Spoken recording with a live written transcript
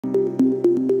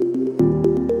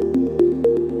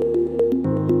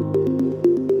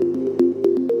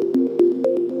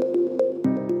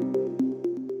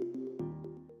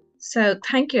So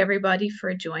thank you everybody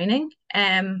for joining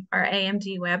our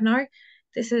AMD webinar.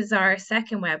 This is our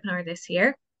second webinar this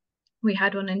year. We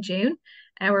had one in June.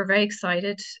 We're very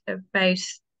excited about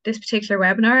this particular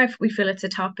webinar. We feel it's a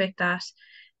topic that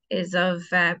is of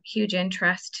huge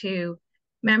interest to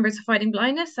members of Fighting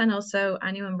Blindness and also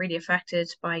anyone really affected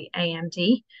by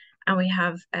AMD. And we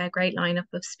have a great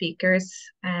lineup of speakers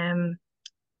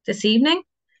this evening.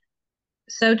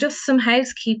 So just some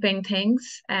housekeeping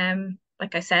things.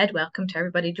 Like I said, welcome to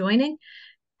everybody joining.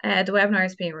 The webinar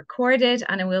is being recorded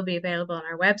and it will be available on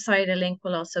our website. A link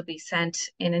will also be sent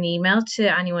in an email to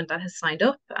anyone that has signed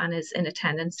up and is in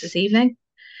attendance this evening.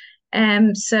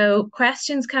 So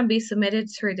questions can be submitted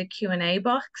through the Q&A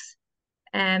box.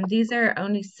 These are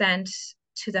only sent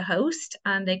to the host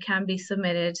and they can be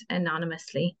submitted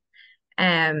anonymously.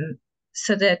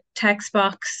 So the text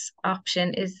box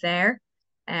option is there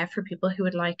for people who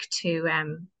would like to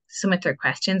submit their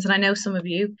questions. And I know some of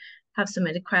you have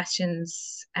submitted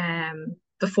questions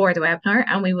before the webinar,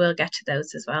 and we will get to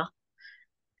those as well.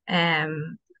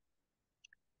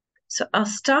 So I'll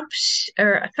stop,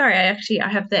 I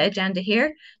have the agenda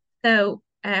here. So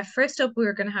first up,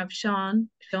 we're going to have Sean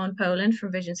Poland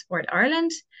from Vision Support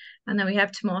Ireland. And then we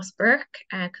have Tomás Burke,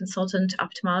 consultant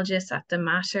ophthalmologist at the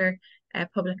Mater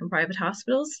Public and Private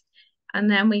Hospitals.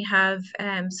 And then we have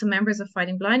some members of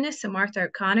Fighting Blindness, so Marta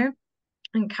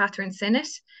and Kathryn Sinnott.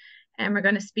 And we're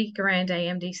going to speak around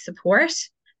AMD support.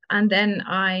 And then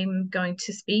I'm going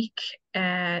to speak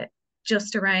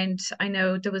just around, I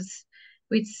know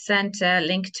we'd sent a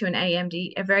link to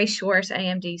a very short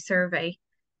AMD survey.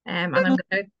 And I'm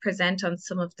going to present on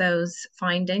some of those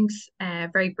findings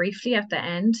very briefly at the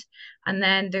end. And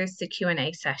then there's the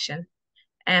Q&A session.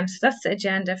 So that's the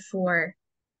agenda for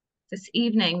this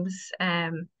evening's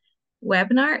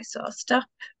webinar. So I'll stop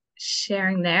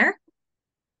sharing there.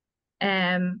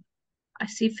 I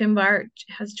see Finbarr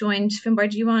has joined. Finbarr,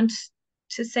 do you want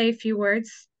to say a few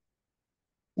words?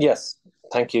 Yes,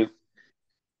 thank you.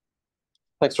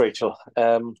 Thanks, Rachel.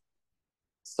 Good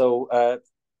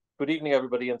evening,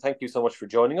 everybody, and thank you so much for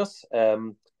joining us.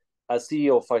 As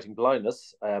CEO of Fighting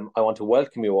Blindness, I want to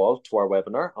welcome you all to our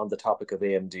webinar on the topic of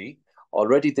AMD.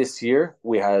 Already this year,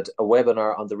 we had a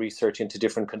webinar on the research into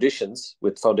different conditions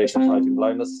with Foundation Fighting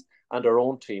Blindness and our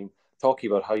own team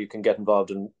talking about how you can get involved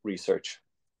in research.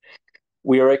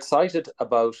 We are excited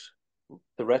about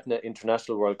the Retina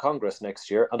International World Congress next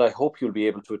year, and I hope you'll be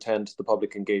able to attend the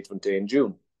Public Engagement Day in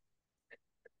June.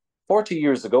 40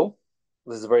 years ago,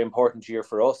 this is a very important year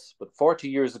for us, but 40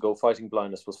 years ago, Fighting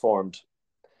Blindness was formed.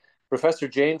 Professor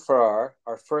Jane Farrar,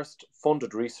 our first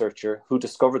funded researcher who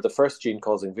discovered the first gene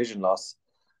causing vision loss,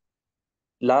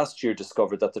 last year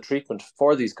discovered that the treatment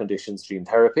for these conditions, gene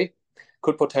therapy,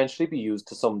 could potentially be used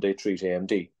to someday treat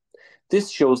AMD.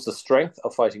 This shows the strength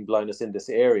of Fighting Blindness in this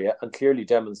area and clearly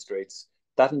demonstrates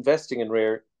that investing in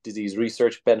rare disease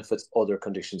research benefits other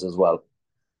conditions as well.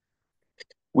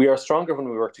 We are stronger when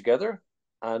we work together,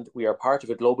 and we are part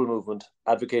of a global movement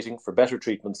advocating for better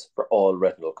treatments for all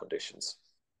retinal conditions.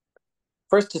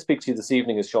 First to speak to you this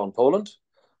evening is Sean Poland,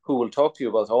 who will talk to you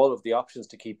about all of the options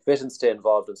to keep fit and stay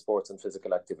involved in sports and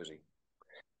physical activity.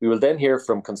 We will then hear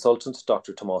from consultant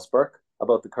Dr. Tomás Burke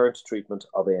about the current treatment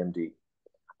of AMD.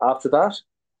 After that,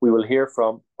 we will hear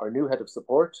from our new head of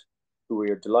support, who we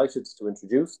are delighted to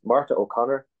introduce, Marta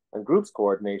O'Connor, and groups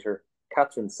coordinator,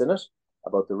 Kathryn Sinnott,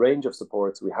 about the range of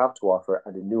supports we have to offer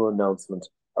and a new announcement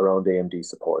around AMD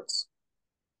supports.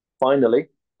 Finally,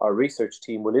 our research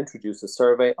team will introduce a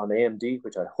survey on AMD,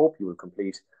 which I hope you will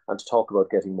complete, and to talk about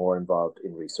getting more involved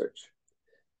in research.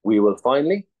 We will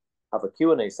finally have a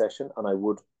Q&A session, and I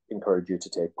would encourage you to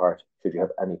take part should you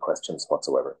have any questions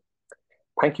whatsoever.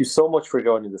 Thank you so much for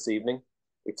joining this evening.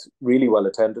 It's really well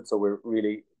attended, so we're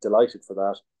really delighted for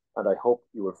that. And I hope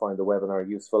you will find the webinar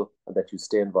useful and that you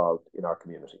stay involved in our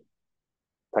community.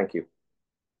 Thank you.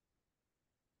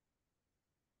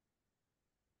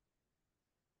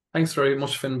 Thanks very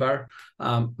much, Finbarr.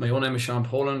 My own name is Sean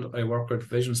Poland. I work with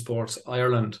Vision Sports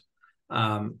Ireland.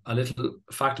 A little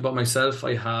fact about myself,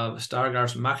 I have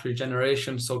Stargardt macular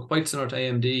degeneration, so quite similar to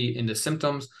AMD in the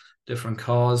symptoms, different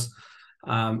cause.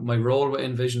 My role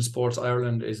within Vision Sports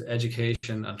Ireland is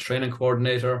education and training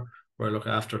coordinator, where I look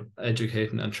after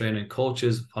educating and training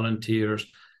coaches, volunteers,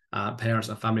 parents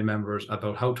and family members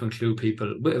about how to include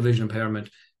people with a vision impairment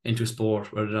into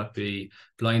sport, whether that be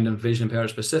blind and vision impaired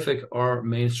specific or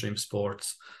mainstream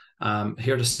sports.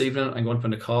 Here this evening, I'm going to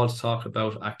put a call to talk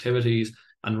about activities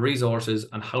and resources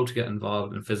and how to get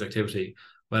involved in physical activity,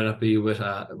 whether it be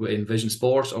within vision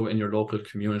sports or in your local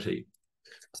community.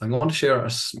 So I'm going to share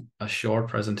a short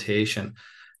presentation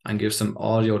and give some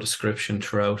audio description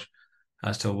throughout.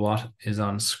 as to what is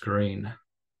on screen.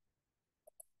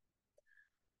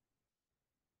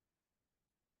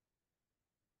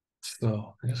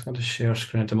 So I just want to share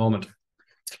screen at the moment.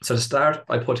 So to start,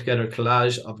 I put together a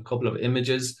collage of a couple of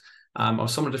images of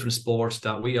some of the different sports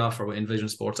that we offer within Vision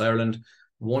Sports Ireland.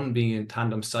 One being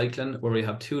tandem cycling, where we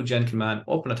have two gentlemen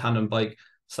up on a tandem bike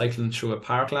cycling through a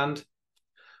parkland.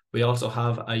 We also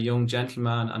have a young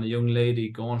gentleman and a young lady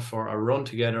going for a run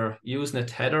together using a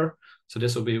tether. So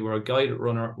this will be where a guided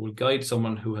runner will guide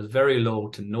someone who has very low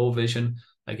to no vision.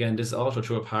 Again, this is also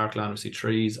through a parkland. We see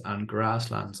trees and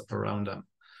grasslands around them.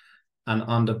 And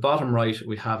on the bottom right,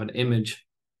 we have an image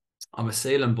of a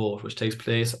sailing boat, which takes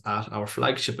place at our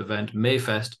flagship event,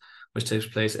 Mayfest, which takes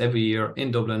place every year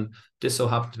in Dublin. This so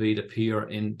happened to be the pier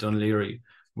in Dunleary,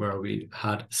 where we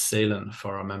had sailing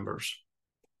for our members.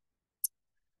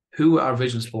 Who are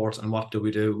Vision Sports and what do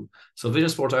we do? So Vision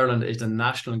Sports Ireland is the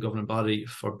national governing body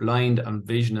for blind and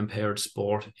vision impaired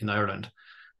sport in Ireland.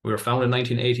 We were founded in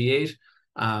 1988,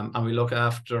 and we look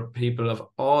after people of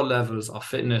all levels of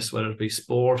fitness, whether it be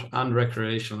sport and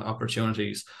recreational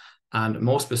opportunities. And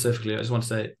most specifically, I just want to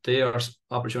say they are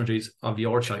opportunities of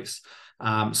your choice.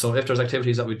 So if there's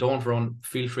activities that we don't run,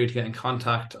 feel free to get in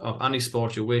contact of any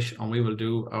sport you wish, and we will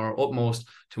do our utmost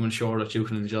to ensure that you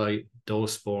can enjoy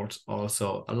those sports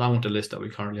also, along with the list that we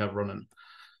currently have running.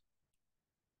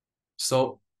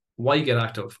 So why get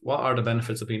active? What are the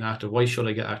benefits of being active? Why should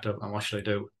I get active and what should I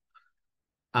do?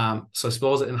 So I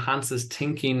suppose it enhances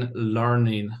thinking,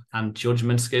 learning, and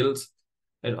judgment skills.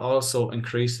 It also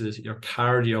increases your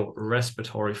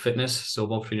cardiorespiratory fitness, so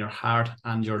both between your heart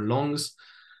and your lungs.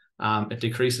 It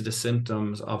decreases the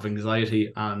symptoms of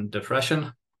anxiety and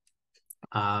depression.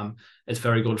 It's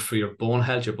very good for your bone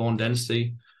health, your bone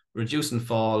density, reducing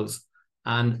falls,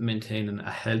 and maintaining a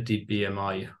healthy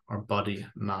BMI, or body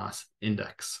mass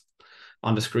index.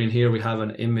 On the screen here, we have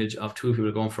an image of two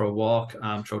people going for a walk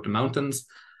throughout the mountains.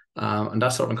 And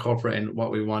that's sort of incorporating what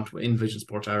we want in Vision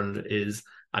Sports Ireland is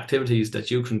activities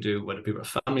that you can do, whether it be with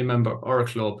a family member or a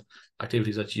club,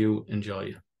 activities that you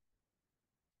enjoy.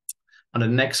 On the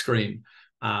next screen,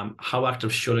 how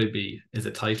active should I be is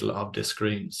the title of this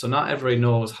screen. So not everybody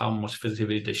knows how much physical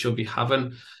activity they should be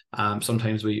having.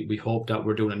 Sometimes we hope that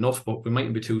we're doing enough, but we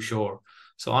mightn't be too sure.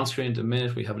 So on screen at the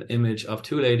minute, we have an image of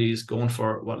two ladies going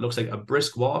for what looks like a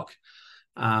brisk walk,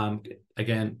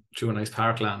 again, through a nice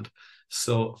parkland.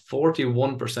 So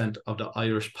 41% of the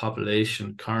Irish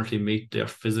population currently meet their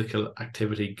physical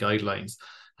activity guidelines.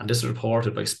 And this is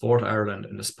reported by Sport Ireland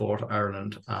in the Sport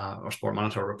Ireland or Sport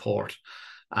Monitor report.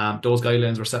 Those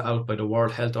guidelines were set out by the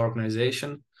World Health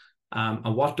Organization.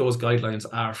 And what those guidelines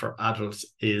are for adults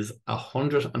is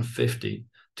 150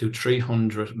 to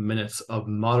 300 minutes of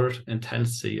moderate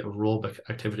intensity aerobic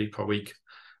activity per week.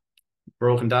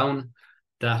 Broken down,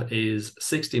 that is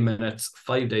 60 minutes,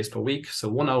 5 days per week. So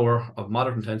 1 hour of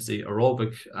moderate intensity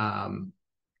aerobic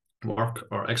work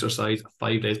or exercise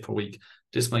 5 days per week.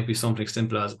 This might be something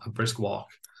simple as a brisk walk.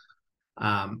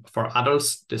 For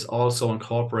adults, this also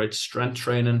incorporates strength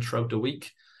training throughout the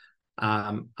week.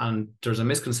 And there's a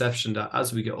misconception that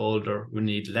as we get older, we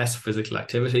need less physical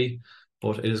activity,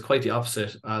 but it is quite the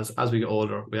opposite. As we get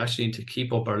older, we actually need to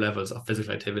keep up our levels of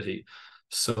physical activity.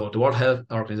 So the World Health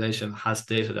Organization has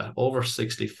stated that over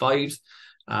 65s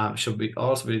should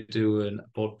also be doing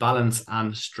both balance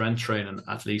and strength training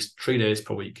at least 3 days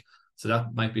per week. So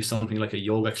that might be something like a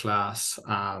yoga class.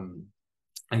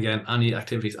 Again, any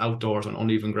activities outdoors on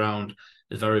uneven ground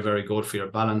is very, very good for your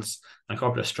balance. And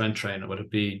incorporate strength training, whether it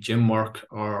be gym work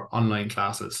or online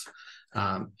classes,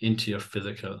 into your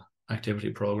physical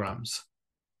activity programs.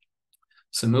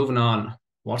 So moving on,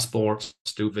 what sports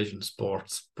do Vision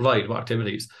Sports provide? What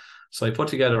activities? So I put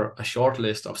together a short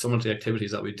list of some of the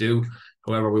activities that we do.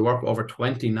 However, we work with over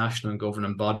 20 national and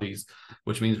governing bodies,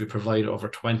 which means we provide over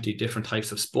 20 different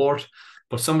types of sport.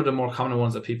 But some of the more common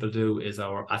ones that people do is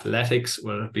our athletics,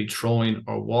 whether it be throwing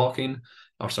or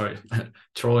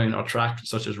throwing or track,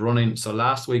 such as running. So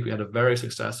last week we had a very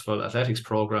successful athletics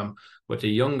program with the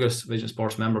youngest Vision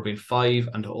Sports member being 5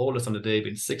 and the oldest on the day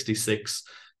being 66,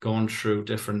 going through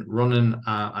different running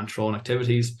and throwing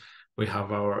activities. We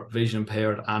have our vision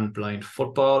impaired and blind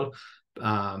football,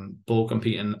 both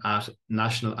competing at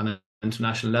national and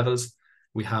international levels.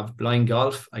 We have blind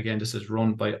golf. Again, this is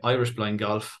run by Irish Blind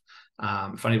Golf.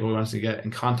 If anybody wants to get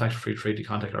in contact, feel free to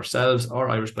contact ourselves or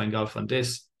Irish Blind Golf on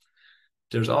this.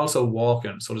 There's also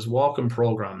walking. So there's walking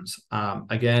programs.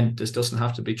 Again, this doesn't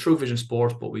have to be true Vision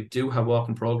Sports, but we do have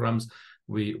walking programs.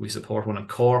 We support one in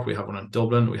Cork, we have one in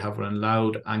Dublin, we have one in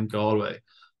Louth and Galway.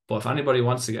 But if anybody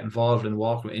wants to get involved in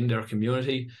walking in their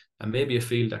community, and maybe you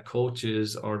feel that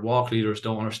coaches or walk leaders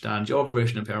don't understand your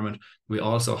vision impairment, we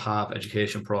also have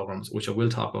education programs, which I will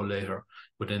talk about later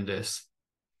within this.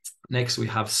 Next, we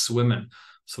have swimming.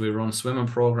 So we run swimming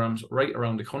programs right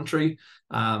around the country.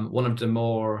 One of the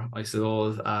more, I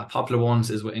suppose, popular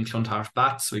ones is in Clontarf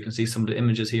Bats. So you can see some of the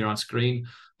images here on screen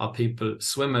of people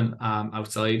swimming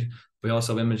outside. We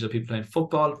also have images of people playing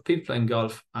football, people playing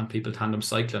golf, and people tandem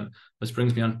cycling, which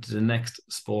brings me on to the next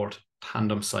sport,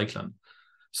 tandem cycling.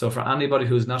 So for anybody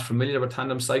who's not familiar with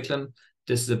tandem cycling,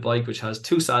 this is a bike which has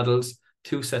 2 saddles,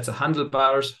 2 sets of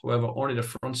handlebars, however, only the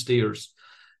front steers.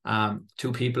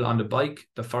 2 people on the bike.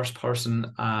 The first person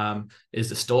is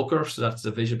the stoker, so that's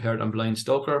the vision impaired and blind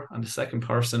stoker, and the second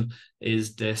person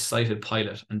is the sighted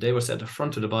pilot, and they will sit at the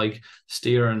front of the bike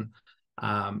steering,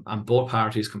 and both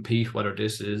parties compete, whether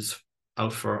this is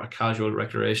out for a casual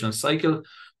recreational cycle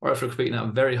or if they're competing at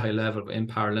a very high level in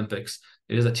Paralympics.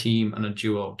 It is a team and a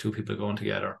duo, 2 people going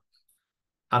together.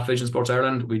 At Vision Sports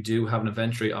Ireland, we do have an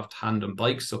inventory of tandem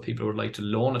bikes, so people would like to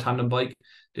loan a tandem bike.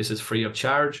 This is free of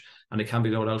charge, and it can be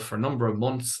loaned out for a number of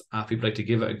months. People like to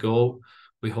give it a go.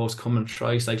 We host come and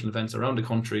try cycling events around the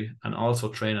country, and also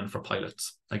training for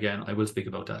pilots. Again, I will speak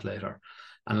about that later.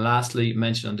 And lastly,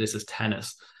 mentioned on this is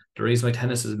tennis. The reason why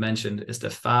tennis is mentioned is the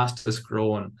fastest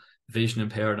growing vision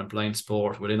impaired and blind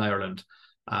sport within Ireland.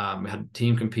 We had a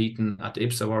team competing at the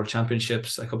IPSA World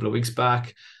Championships a couple of weeks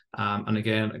back. And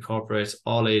again, incorporates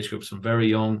all age groups from very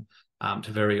young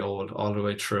to very old, all the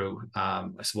way through, I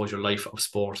suppose, your life of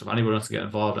sport. If anyone wants to get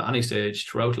involved at any stage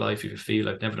throughout life, if you feel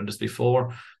I've never done this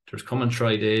before, there's come and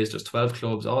try days. There's 12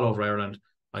 clubs all over Ireland.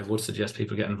 I would suggest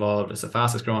people get involved. It's the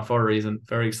fastest growing for a reason,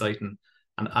 very exciting,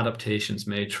 and adaptations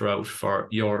made throughout for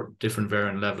your different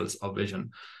varying levels of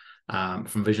vision,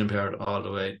 from vision impaired all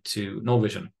the way to no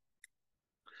vision.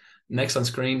 Next on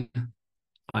screen,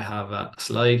 I have a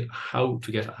slide, how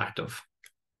to get active.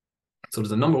 So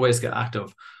there's a number of ways to get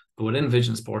active, but within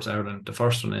Vision Sports Ireland, the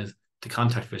first one is to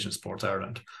contact Vision Sports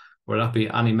Ireland, whether that be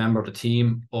any member of the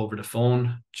team over the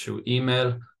phone, through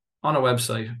email, on our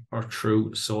website, or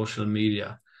through social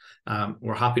media.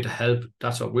 We're happy to help.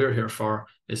 That's what we're here for,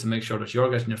 is to make sure that you're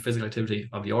getting your physical activity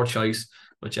of your choice,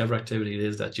 whichever activity it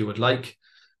is that you would like.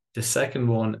 The second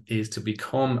one is to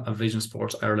become a Vision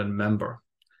Sports Ireland member.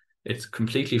 It's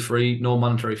completely free, no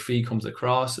monetary fee comes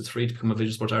across. It's free to become a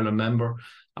Vision Sports Ireland member.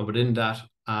 And within that,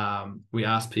 we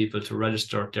ask people to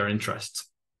register their interests.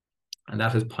 And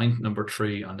that is point number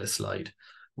 3 on this slide.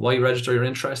 Why register your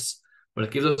interests? Well,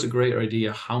 it gives us a great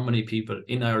idea how many people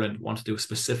in Ireland want to do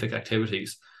specific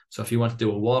activities. So if you want to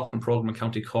do a walking program in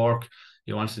County Cork,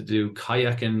 you want to do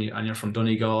kayaking and you're from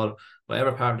Donegal,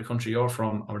 whatever part of the country you're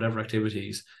from, or whatever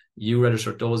activities, you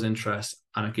register those interests,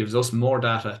 and it gives us more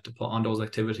data to put on those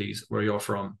activities where you're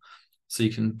from. So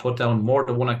you can put down more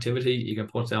than one activity, you can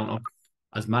put down up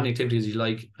as many activities as you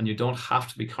like, and you don't have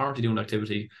to be currently doing an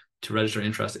activity to register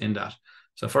interest in that.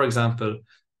 So for example,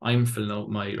 I'm filling out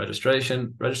my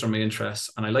registration, register my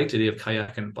interests, and I like the idea of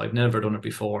kayaking, but I've never done it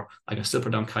before. I can still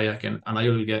put down kayaking, and I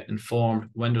will get informed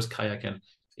when there's kayaking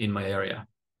in my area.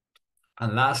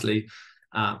 And lastly,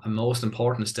 a most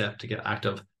important step to get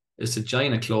active is to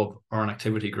join a club or an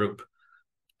activity group.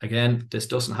 Again, this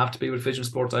doesn't have to be with Vision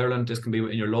Sports Ireland. This can be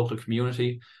in your local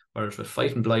community, whether it's with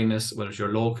Fighting Blindness, whether it's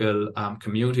your local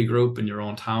community group in your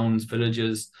own towns,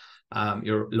 villages,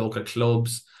 your local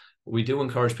clubs. We do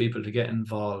encourage people to get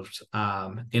involved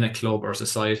in a club or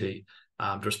society.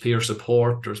 There's peer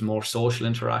support, there's more social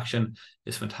interaction.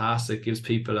 It's fantastic, gives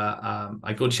people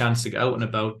a good chance to get out and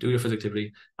about, do your physical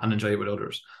activity, and enjoy it with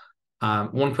others.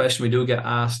 One question we do get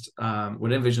asked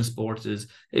within Vision Sports is,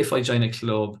 if I join a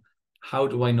club, how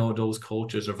do I know those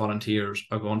coaches or volunteers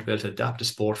are going to be able to adapt the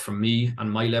sport for me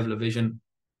and my level of vision?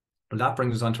 Well, that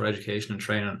brings us on to our education and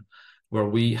training, where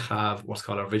we have what's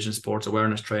called our Vision Sports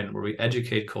Awareness Training, where we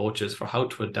educate coaches for how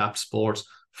to adapt sports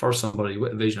for somebody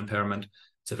with a vision impairment.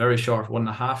 It's a very short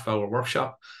 1.5 hour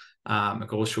workshop. It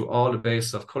goes through all the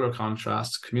basics of colour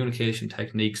contrasts, communication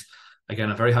techniques.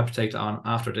 Again, I'm very happy to take that on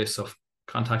after this, so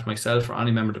contact myself or any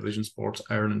member of the Vision Sports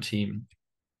Ireland team.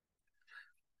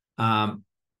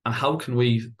 And how can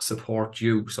we support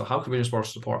you? So how can Vision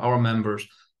Sports support our members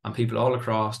and people all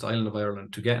across the island of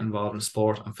Ireland to get involved in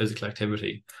sport and physical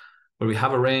activity? Well, we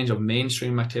have a range of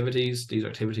mainstream activities. These are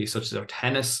activities such as our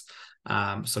tennis,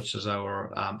 such as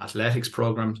our athletics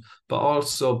programs, but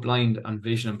also blind and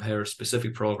vision impaired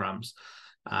specific programs.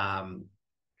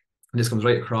 This comes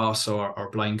right across our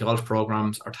blind golf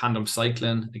programs, our tandem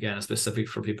cycling, again, is specific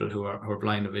for people who are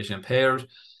blind and vision impaired.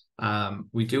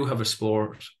 We do have a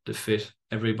sport to fit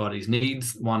everybody's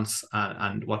needs, wants,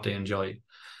 and what they enjoy.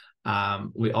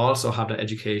 We also have the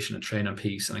education and training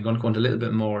piece, and I'm going to go into a little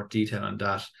bit more detail on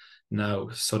that now.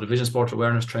 So the vision sport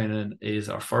awareness training is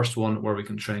our first one, where we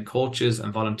can train coaches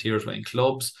and volunteers within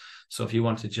clubs. So if you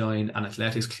want to join an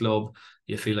athletics club,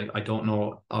 you feel like, I don't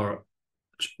know, or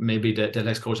maybe the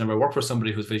athletics coach never worked for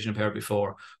somebody who's vision impaired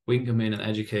before, we can come in and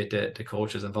educate the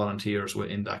coaches and volunteers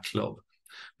within that club.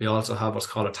 We also have what's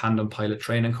called a tandem pilot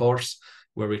training course,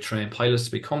 where we train pilots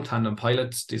to become tandem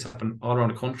pilots. These happen all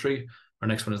around the country. Our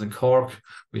next one is in Cork.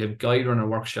 We have guide runner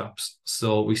workshops.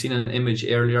 So we've seen an image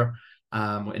earlier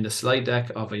in the slide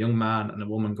deck of a young man and a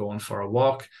woman going for a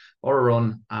walk or a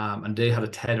run, and they had a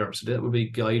tether. So that would be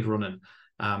guide running,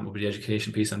 would be the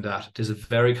education piece on that. This is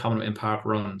very common in park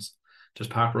runs. There's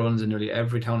park runs in nearly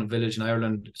every town and village in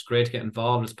Ireland. It's great to get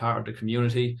involved as part of the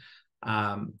community.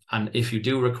 And if you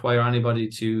do require anybody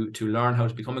to learn how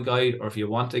to become a guide, or if you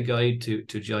want a guide to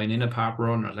join in a park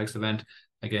run or athletics event,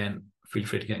 again, feel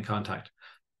free to get in contact.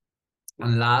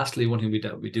 And lastly, one thing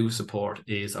we do support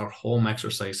is our home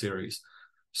exercise series.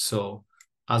 So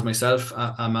as myself,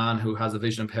 a man who has a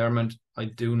vision impairment, I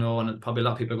do know, and probably a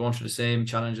lot of people are going through the same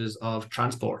challenges of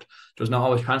transport. There's not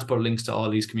always transport links to all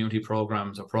these community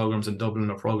programs, or programs in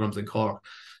Dublin, or programs in Cork.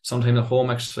 Sometimes the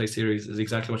home exercise series is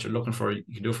exactly what you're looking for. You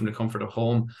can do it from the comfort of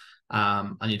home,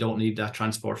 and you don't need that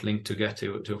transport link to get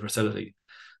to a facility.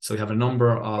 So we have a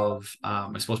number of,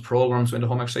 I suppose, programs in the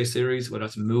home exercise series, whether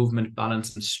it's movement,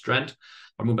 balance, and strength,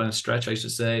 or movement and stretch, I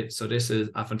should say. So this is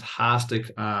a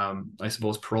fantastic, I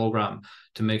suppose, program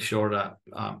to make sure that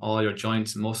all your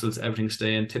joints, muscles, everything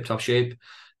stay in tip-top shape.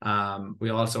 We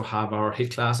also have our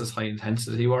HIIT classes, high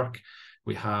intensity work.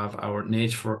 We have our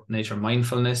nature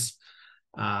mindfulness.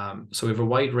 So we have a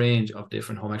wide range of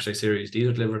different home exercise series. These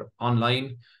are delivered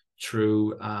online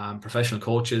through professional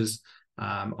coaches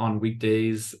on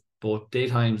weekdays, both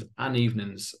daytimes and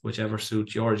evenings, whichever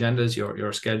suits your agendas,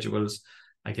 your schedules.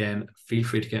 Again, feel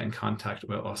free to get in contact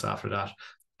with us after that.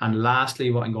 And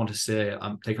lastly, what I'm going to say,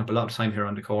 I'm taking up a lot of time here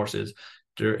on the courses,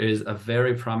 there is a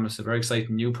very promising, very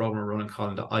exciting new program running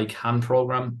called the I Can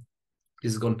program.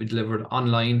 This is going to be delivered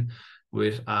online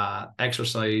with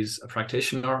exercise a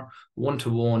practitioner,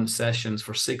 one-to-one sessions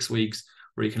for 6 weeks,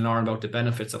 where you can learn about the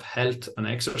benefits of health and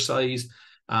exercise,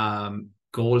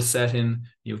 goal setting,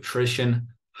 nutrition,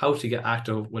 how to get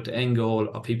active, with the end goal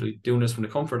of people doing this from the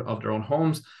comfort of their own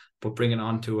homes, but bringing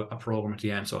on to a program at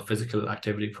the end, so a physical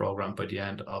activity program by the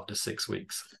end of the 6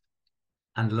 weeks.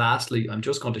 And lastly, I'm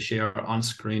just going to share on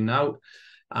screen now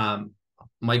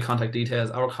my contact details,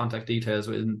 our contact details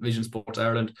within Vision Sports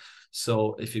Ireland.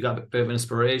 So if you got a bit of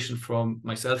inspiration from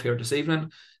myself here this evening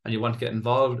and you want to get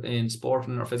involved in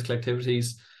sporting or physical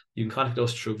activities, you can contact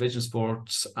us through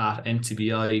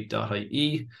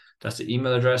visionsports@ncbi.ie. That's the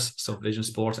email address. So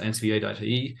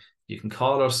visionsports@ncbi.ie. You can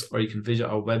call us, or you can visit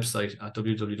our website at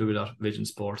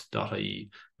www.visionsports.ie.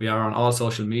 We are on all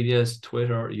social medias: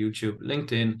 Twitter, YouTube,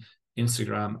 LinkedIn,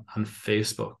 Instagram, and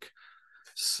Facebook.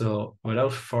 So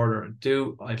without further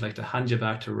ado, I'd like to hand you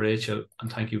back to Rachel,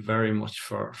 and thank you very much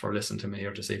for listening to me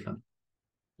here this evening.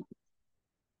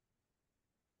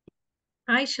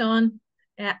 Hi, Sean.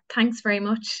 Thanks very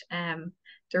much. There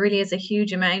really is a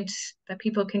huge amount that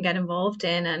people can get involved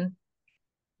in, and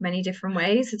many different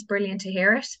ways. It's brilliant to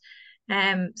hear it.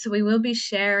 So we will be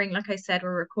sharing, like I said,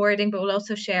 we're recording, but we'll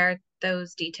also share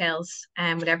those details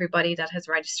with everybody that has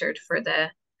registered for the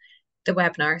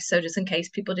webinar. So just in case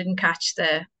people didn't catch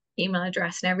the email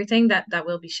address and everything, that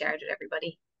will be shared with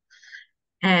everybody.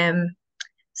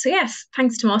 So yes,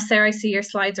 thanks, Tomás. There, I see your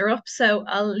slides are up, so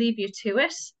I'll leave you to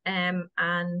it.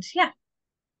 And yeah.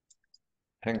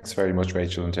 Thanks very much,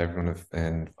 Rachel, and to everyone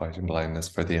in Fighting Blindness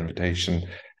for the invitation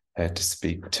to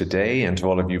speak today, and to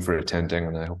all of you for attending.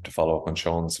 And I hope to follow up on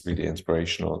Sean's really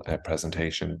inspirational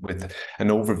presentation with an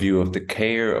overview of the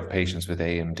care of patients with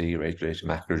AMD, Age-related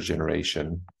Macular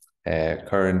Degeneration,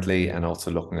 currently, and also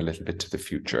looking a little bit to the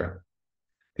future.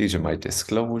 These are my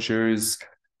disclosures.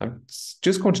 I'm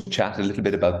just going to chat a little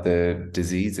bit about the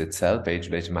disease itself,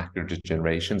 age-related macular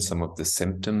degeneration, some of the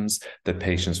symptoms that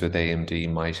patients with AMD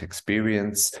might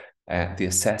experience, the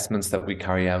assessments that we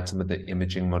carry out, some of the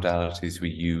imaging modalities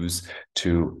we use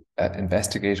to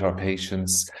investigate our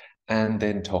patients, and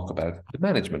then talk about the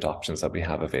management options that we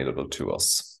have available to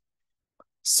us.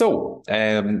 So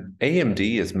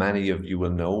AMD, as many of you will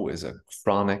know, is a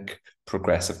chronic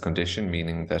progressive condition,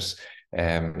 meaning that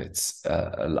it's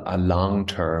a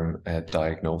long-term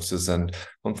diagnosis, and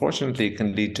unfortunately it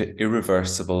can lead to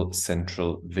irreversible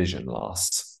central vision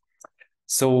loss.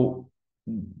 So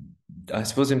I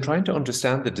suppose in trying to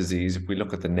understand the disease, if we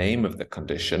look at the name of the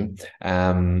condition,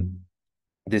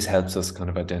 this helps us kind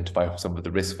of identify some of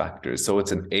the risk factors. So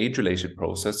it's an age-related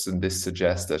process, and this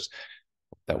suggests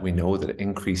that that we know that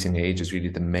increasing age is really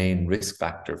the main risk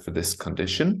factor for this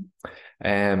condition.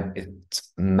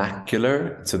 It's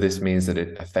macular, so this means that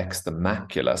it affects the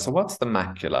macula. So what's the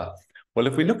macula? Well,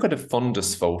 if we look at a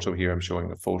fundus photo here, I'm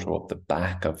showing a photo of the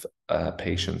back of a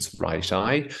patient's right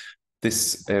eye.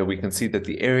 This we can see that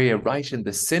the area right in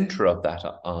the center of that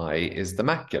eye is the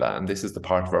macula, and this is the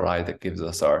part of our eye that gives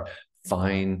us our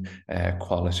fine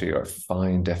quality or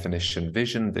fine definition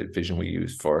vision, the vision we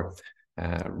use for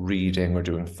reading or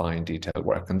doing fine detail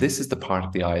work. And this is the part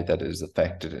of the eye that is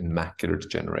affected in macular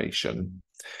degeneration.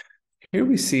 Here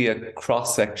we see a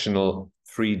cross-sectional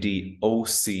 3D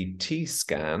OCT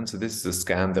scan. So this is a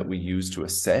scan that we use to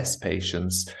assess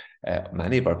patients,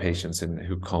 many of our patients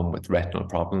who come with retinal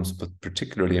problems, but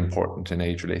particularly important in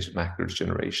age-related macular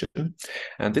degeneration.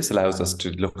 And this allows us to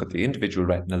look at the individual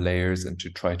retinal layers and to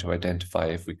try to identify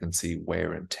if we can see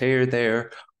wear and tear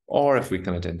there, or if we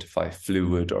can identify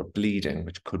fluid or bleeding,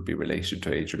 which could be related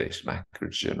to age-related macular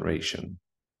degeneration.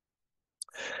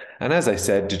 And as I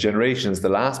said, degeneration is the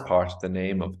last part of the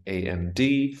name of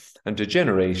AMD, and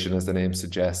degeneration, as the name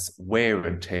suggests, wear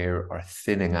and tear or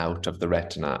thinning out of the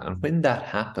retina. And when that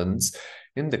happens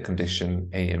in the condition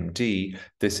AMD,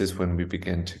 this is when we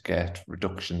begin to get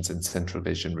reductions in central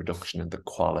vision, reduction in the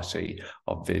quality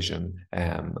of vision.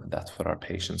 That's what our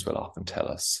patients will often tell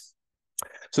us.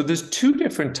 So there's two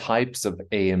different types of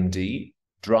AMD.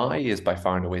 Dry is by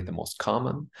far and away the most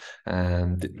common,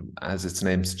 and as its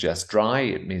name suggests, dry,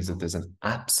 it means that there's an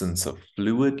absence of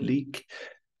fluid leak.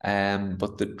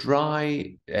 But the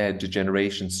dry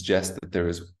degeneration suggests that there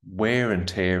is wear and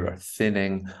tear or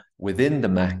thinning within the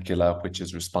macula, which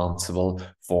is responsible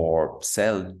for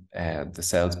the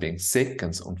cells being sick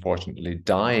and unfortunately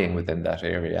dying within that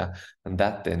area, and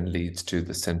that then leads to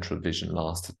the central vision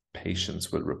loss that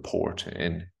patients will report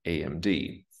in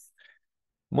AMD.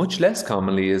 Much less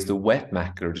commonly is the wet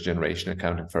macular degeneration,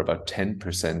 accounting for about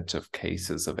 10% of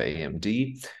cases of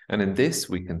AMD. And in this,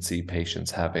 we can see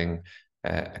patients having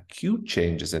acute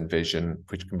changes in vision,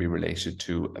 which can be related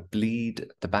to a bleed at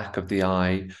the back of the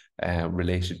eye,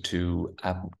 related to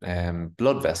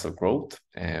blood vessel growth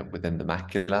within the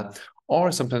macula, or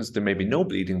sometimes there may be no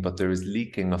bleeding, but there is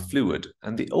leaking of fluid.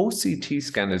 And the OCT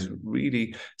scan is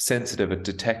really sensitive at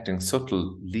detecting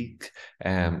subtle leak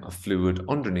of fluid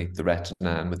underneath the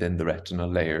retina and within the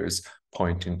retinal layers,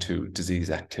 pointing to disease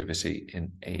activity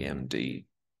in AMD.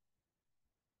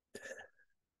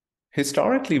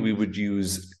 Historically, we would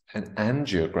use an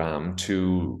angiogram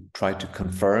to try to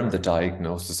confirm the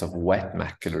diagnosis of wet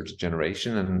macular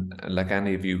degeneration. And like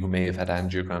any of you who may have had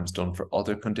angiograms done for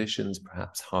other conditions,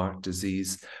 perhaps heart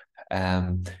disease,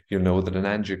 you'll know that an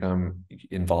angiogram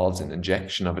involves an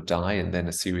injection of a dye and then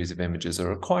a series of images are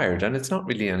required. And it's not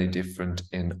really any different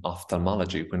in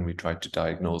ophthalmology when we try to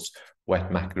diagnose wet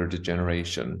macular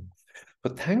degeneration.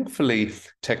 But thankfully,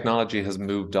 technology has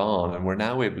moved on and we're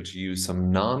now able to use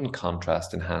some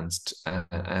non-contrast enhanced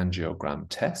angiogram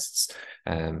tests.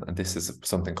 And this is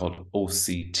something called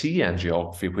OCT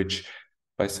angiography, which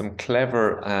by some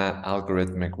clever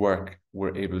algorithmic work,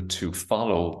 we're able to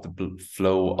follow the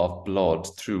flow of blood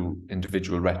through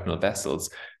individual retinal vessels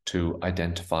to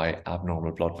identify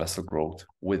abnormal blood vessel growth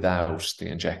without the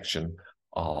injection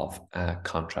of a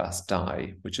contrast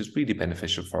dye, which is really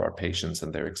beneficial for our patients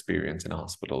and their experience in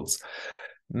hospitals.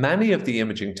 Many of the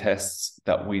imaging tests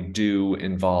that we do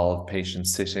involve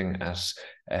patients sitting at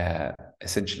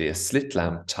essentially a slit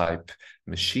lamp type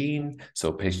machine.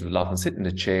 So patients will often sit in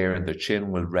a chair and their chin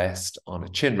will rest on a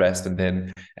chin rest, and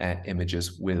then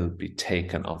images will be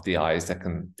taken of the eyes that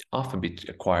can often be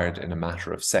acquired in a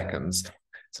matter of seconds.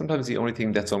 Sometimes the only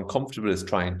thing that's uncomfortable is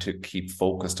trying to keep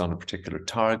focused on a particular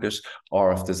target,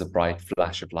 or if there's a bright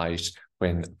flash of light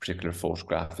when a particular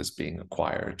photograph is being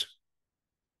acquired.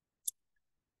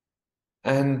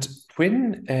 And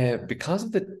when because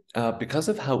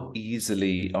of how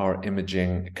easily our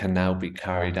imaging can now be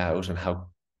carried out and how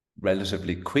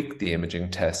relatively quick the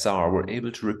imaging tests are, we're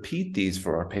able to repeat these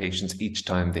for our patients each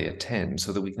time they attend,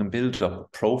 so that we can build up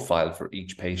a profile for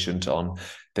each patient on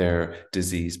their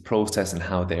disease process and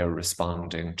how they are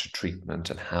responding to treatment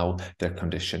and how their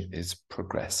condition is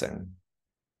progressing.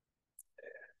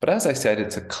 But as I said,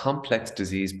 it's a complex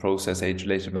disease process,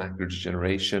 age-related macular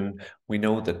degeneration. We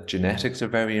know that genetics are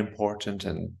very important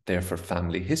and therefore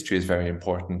family history is very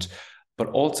important. But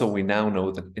also we now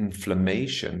know that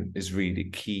inflammation is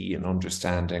really key in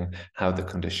understanding how the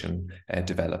condition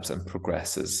develops and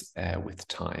progresses with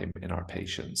time in our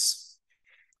patients.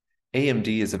 AMD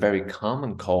is a very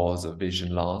common cause of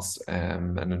vision loss,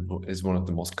 and it is one of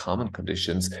the most common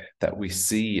conditions that we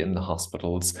see in the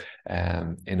hospitals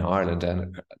in Ireland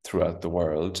and throughout the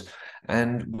world.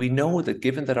 And we know that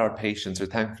given that our patients are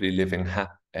thankfully living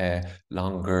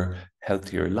longer,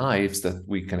 healthier lives, that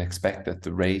we can expect that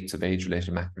the rates of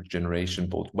age-related macular degeneration,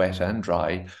 both wet and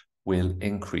dry, will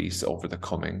increase over the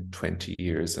coming 20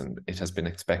 years. And it has been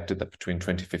expected that between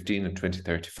 2015 and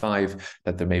 2035,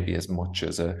 that there may be as much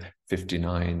as a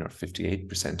 59 or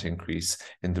 58% increase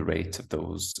in the rates of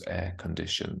those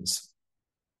conditions.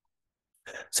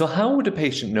 So how would a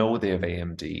patient know they have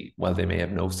AMD? Well, they may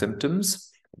have no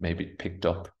symptoms. It may be picked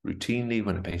up routinely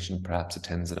when a patient perhaps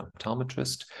attends an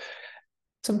optometrist.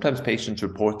 Sometimes patients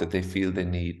report that they feel they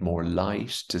need more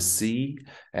light to see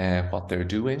what they're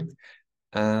doing.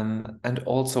 And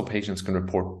also patients can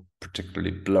report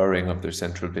particularly blurring of their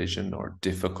central vision or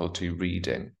difficulty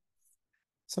reading.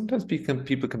 Sometimes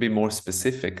people can be more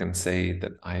specific and say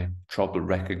that I have trouble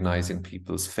recognizing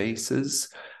people's faces.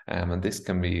 And this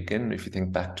can be, again, if you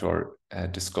think back to our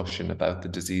discussion about the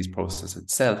disease process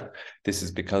itself, this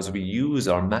is because we use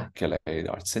our maculae,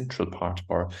 our central part of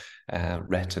our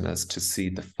retinas, to see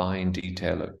the fine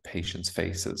detail of patients'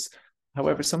 faces.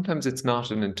 However, sometimes it's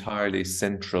not an entirely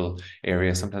central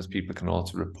area. Sometimes people can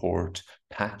also report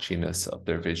patchiness of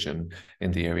their vision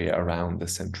in the area around the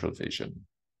central vision.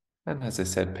 And as I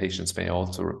said, patients may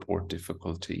also report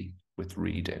difficulty with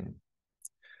reading.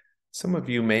 Some of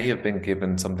you may have been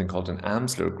given something called an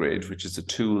Amsler grid, which is a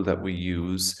tool that we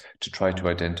use to try to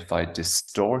identify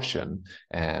distortion,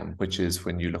 which is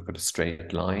when you look at a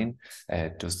straight line,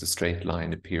 does the straight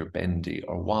line appear bendy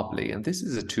or wobbly? And this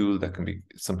is a tool that can be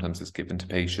sometimes is given to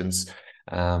patients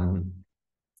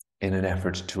in an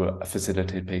effort to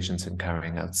facilitate patients in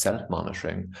carrying out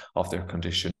self-monitoring of their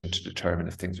condition to determine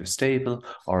if things are stable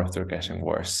or if they're getting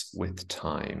worse with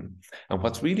time. And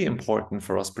what's really important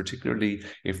for us, particularly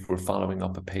if we're following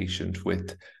up a patient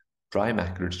with dry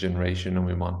macular degeneration and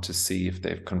we want to see if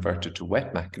they've converted to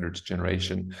wet macular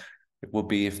degeneration, it will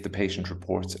be if the patient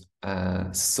reports a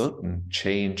sudden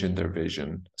change in their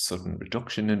vision, a sudden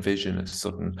reduction in vision, a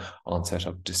sudden onset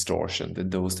of distortion.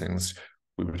 Then those things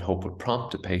we would hope would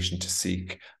prompt a patient to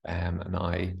seek an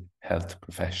eye health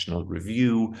professional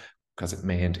review, because it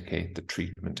may indicate that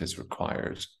treatment is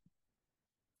required.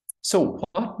 So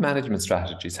what management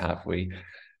strategies have we?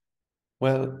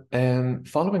 Well,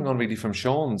 following on really from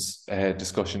Sean's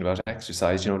discussion about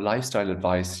exercise, lifestyle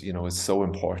advice, is so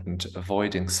important.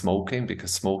 Avoiding smoking,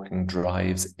 because smoking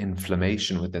drives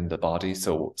inflammation within the body.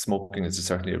 So smoking is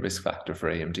certainly a risk factor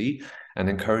for AMD, and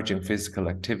encouraging physical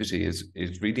activity is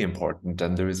really important.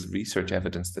 And there is research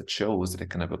evidence that shows that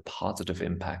it can have a positive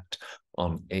impact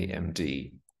on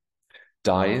AMD.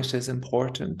 Diet is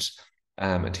important.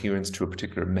 Adherence to a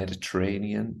particular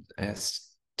Mediterranean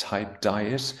type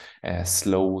diet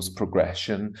slows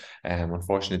progression.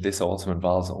 Unfortunately, this also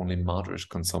involves only moderate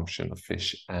consumption of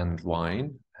fish and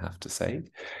wine, I have to say.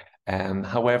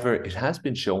 However, it has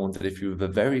been shown that if you have a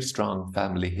very strong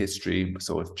family history,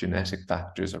 so if genetic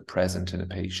factors are present in a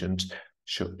patient,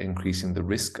 increasing the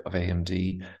risk of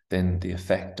AMD, then the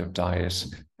effect of diet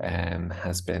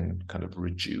has been kind of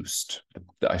reduced.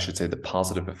 I should say the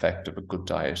positive effect of a good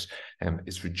diet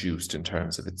is reduced in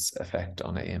terms of its effect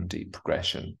on AMD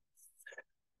progression.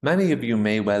 Many of you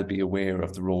may well be aware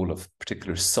of the role of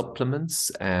particular supplements,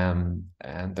 and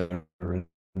there are a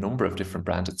number of different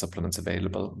branded supplements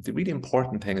available. The really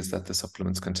important thing is that the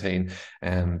supplements contain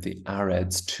the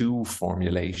AREDS2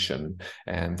 formulation,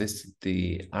 and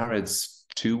the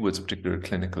AREDS2 was a particular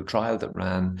clinical trial that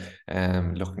ran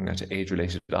looking at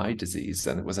age-related eye disease,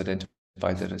 and it was identified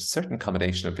that a certain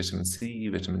combination of vitamin C,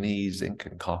 vitamin E, zinc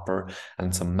and copper,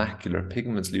 and some macular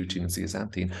pigments, lutein and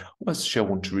zeaxanthine, was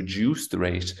shown to reduce the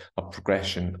rate of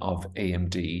progression of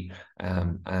AMD,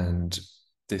 and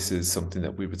this is something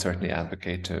that we would certainly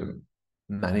advocate to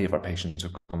many of our patients who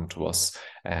come to us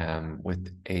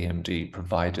with AMD,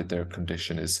 provided their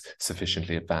condition is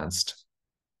sufficiently advanced.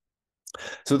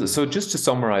 So just to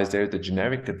summarize there, the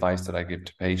generic advice that I give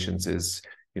to patients is,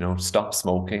 stop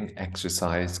smoking,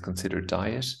 exercise, consider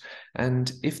diet.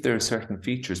 And if there are certain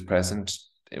features present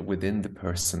within the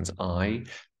person's eye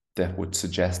that would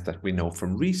suggest that we know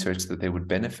from research that they would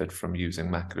benefit from using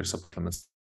macular supplements,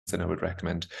 then I would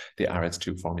recommend the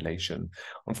AREDS2 formulation.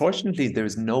 Unfortunately, there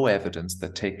is no evidence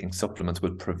that taking supplements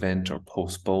would prevent or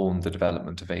postpone the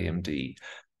development of AMD.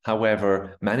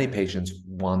 However, many patients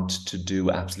want to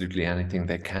do absolutely anything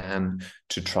they can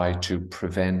to try to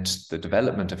prevent the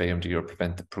development of AMD or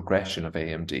prevent the progression of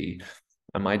AMD.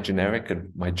 And my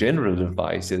general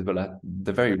advice is, well, at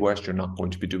the very worst, you're not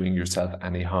going to be doing yourself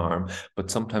any harm.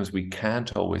 But sometimes we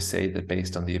can't always say that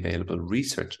based on the available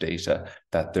research data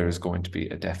that there's going to be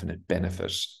a definite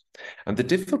benefit. And the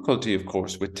difficulty, of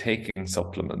course, with taking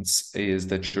supplements is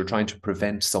that you're trying to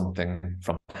prevent something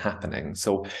from happening.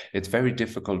 So it's very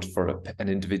difficult for an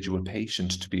individual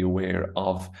patient to be aware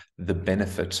of the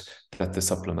benefit that the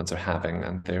supplements are having,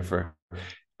 and therefore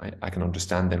I can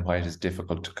understand then why it is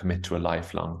difficult to commit to a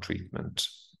lifelong treatment.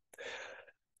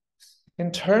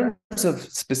 In terms of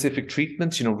specific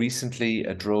treatments, recently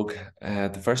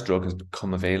the first drug has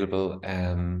become available,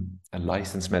 a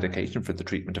licensed medication for the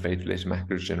treatment of age-related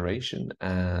macular degeneration.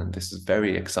 And this is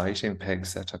very exciting,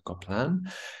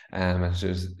 pegcetacoplan.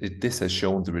 This has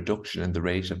shown the reduction in the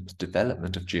rate of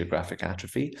development of geographic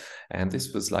atrophy. And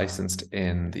this was licensed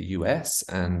in the US,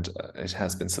 and it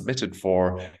has been submitted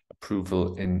for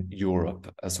approval in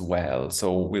Europe as well.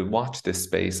 So we'll watch this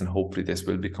space, and hopefully this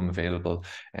will become available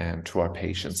to our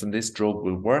patients. And this drug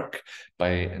will work by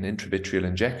an intravitreal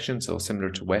injection. So similar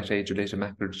to wet age-related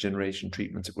macular degeneration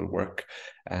treatments, it will work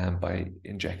by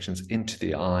injections into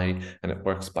the eye, and it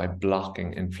works by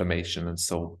blocking inflammation, and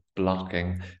so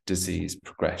blocking disease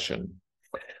progression.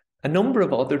 A number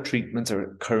of other treatments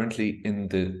are currently in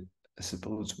the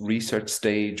research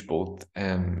stage, both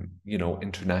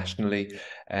internationally.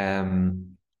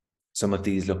 Some of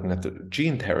these looking at the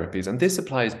gene therapies, and this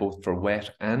applies both for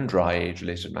wet and dry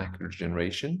age-related macular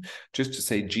degeneration. Just to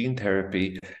say, gene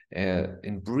therapy,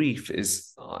 in brief,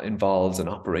 involves an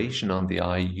operation on the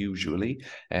eye, usually,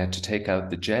 to take out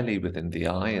the jelly within the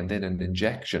eye, and then an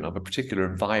injection of a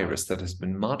particular virus that has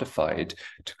been modified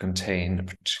to contain a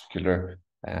particular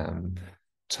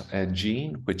a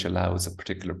gene which allows a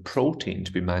particular protein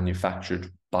to be manufactured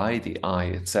by the eye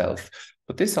itself.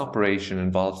 But this operation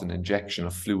involves an injection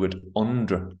of fluid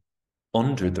under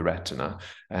the retina,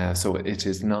 so it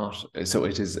is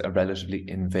a relatively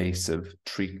invasive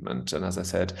treatment. And as I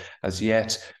said, as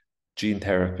yet, gene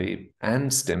therapy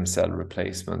and stem cell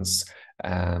replacements,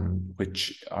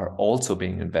 which are also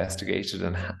being investigated,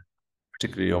 and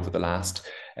particularly over the last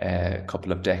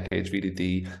couple of decades, really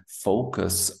the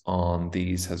focus on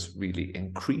these has really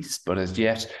increased, but as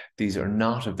yet these are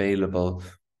not available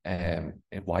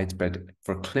widespread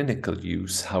for clinical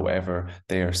use. However,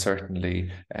 they are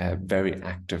certainly very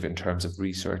active in terms of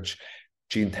research.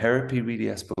 Gene therapy really,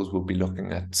 I suppose, will be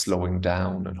looking at slowing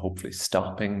down and hopefully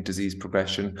stopping disease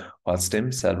progression, while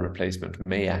stem cell replacement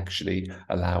may actually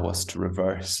allow us to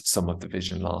reverse some of the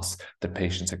vision loss that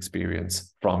patients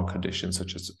experience from conditions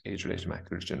such as age-related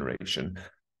macular degeneration.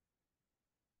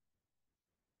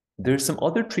 There's some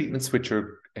other treatments which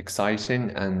are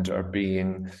exciting and are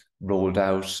being rolled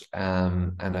out,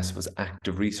 and I suppose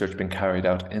active research being carried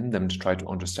out in them to try to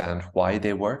understand why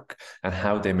they work and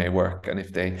how they may work, and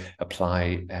if they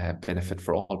apply benefit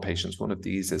for all patients. One of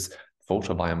these is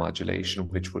photobiomodulation,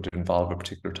 which would involve a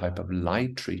particular type of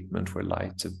light treatment where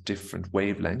lights of different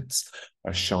wavelengths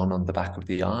are shone on the back of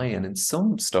the eye, and in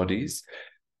some studies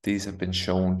these have been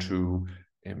shown to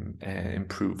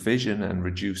improve vision and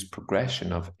reduce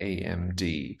progression of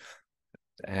AMD.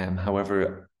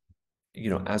 However,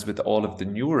 as with all of the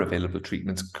newer available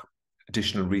treatments,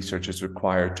 additional research is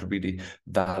required to really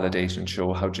validate and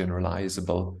show how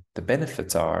generalizable the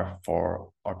benefits are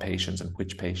for our patients and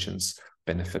which patients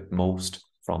benefit most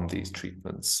from these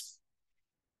treatments.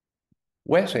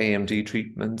 Wet AMD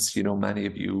treatments, many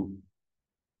of you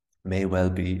may well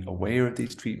be aware of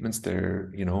these treatments.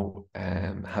 They're,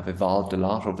 have evolved a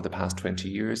lot over the past 20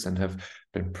 years and have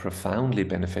been profoundly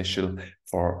beneficial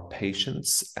for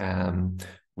patients.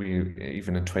 We,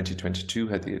 even in 2022,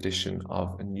 had the addition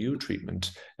of a new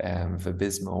treatment,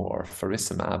 Vabysmo or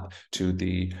faricimab, to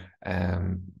the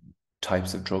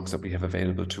types of drugs that we have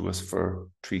available to us for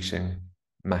treating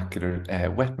wet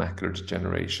macular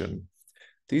degeneration.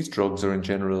 These drugs are in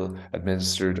general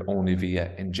administered only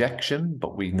via injection,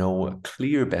 but we know a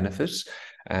clear benefit.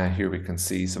 Here we can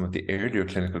see some of the earlier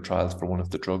clinical trials for one of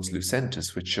the drugs,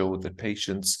 Lucentis, which showed that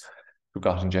patients who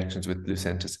got injections with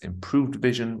Lucentis improved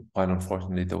vision, while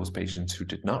unfortunately those patients who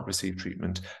did not receive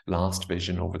treatment lost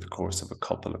vision over the course of a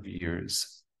couple of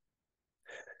years.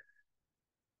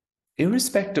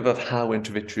 Irrespective of how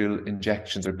intravitreal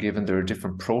injections are given, there are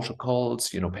different protocols.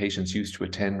 Patients used to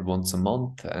attend once a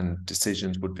month, and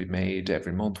decisions would be made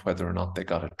every month whether or not they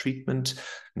got a treatment.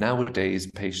 Nowadays,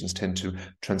 patients tend to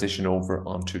transition over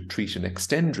onto treat and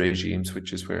extend regimes,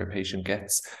 which is where a patient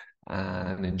gets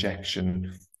an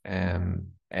injection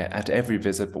at every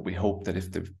visit, but we hope that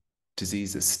if the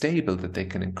disease is stable, that they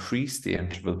can increase the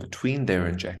interval between their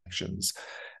injections.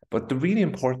 But the really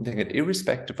important thing, and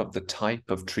irrespective of the type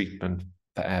of treatment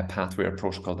pathway or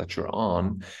protocol that you're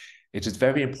on, it is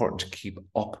very important to keep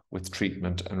up with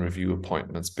treatment and review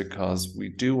appointments, because we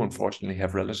do unfortunately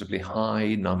have relatively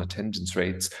high non-attendance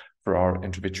rates for our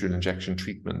intravitreal injection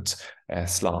treatment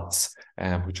slots,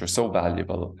 which are so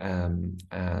valuable. And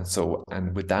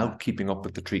without keeping up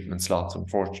with the treatment slots,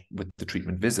 with the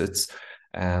treatment visits,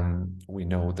 we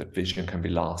know that vision can be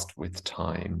lost with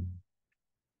time.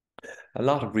 A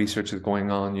lot of research is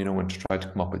going on, and to try to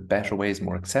come up with better ways,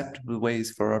 more acceptable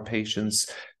ways for our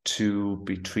patients to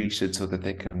be treated, so that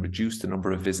they can reduce the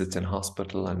number of visits in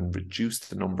hospital and reduce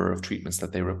the number of treatments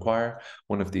that they require.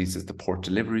 One of these is the port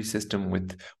delivery system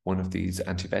with one of these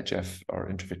anti-VEGF or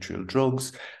intravitreal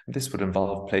drugs. And this would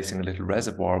involve placing a little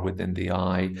reservoir within the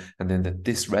eye, and then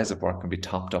this reservoir can be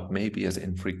topped up maybe as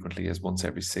infrequently as once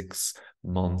every 6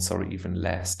 months or even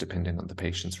less, depending on the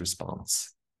patient's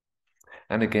response.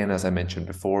 And again, as I mentioned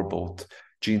before, both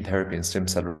gene therapy and stem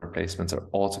cell replacements are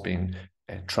also being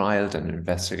trialed and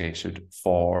investigated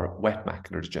for wet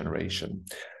macular degeneration.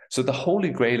 So the holy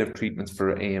grail of treatments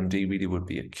for AMD really would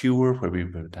be a cure, where we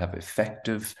would have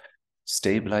effective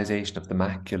stabilization of the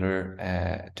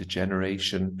macular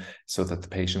degeneration, so that the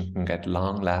patient can get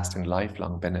long-lasting,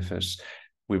 lifelong benefit.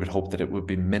 We would hope that it would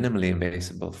be minimally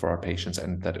invasive for our patients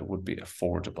and that it would be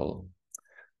affordable.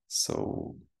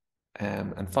 So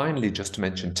and finally, just to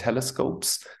mention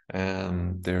telescopes, these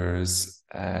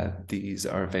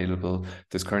are available.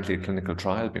 There's currently a clinical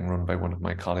trial being run by one of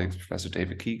my colleagues, Professor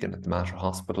David Keegan at the Mater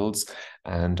Hospitals,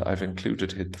 and I've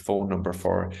included the phone number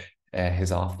for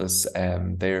his office.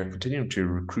 They're continuing to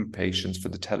recruit patients for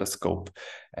the telescope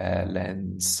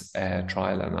lens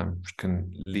trial, and I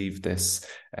can leave this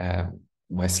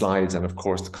my slides and of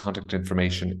course the contact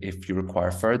information if you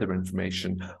require further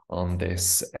information on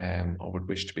this or would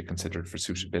wish to be considered for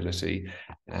suitability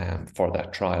for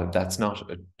that trial. That's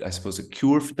not, I suppose, a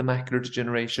cure for the macular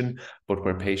degeneration, but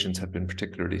where patients have been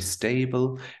particularly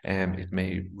stable, it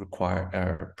may require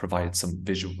or provide some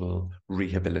visual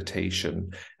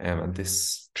rehabilitation, and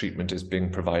this treatment is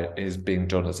being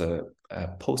done as a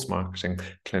post-marketing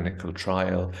clinical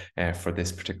trial for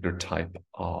this particular type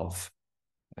of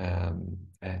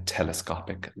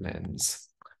telescopic lens.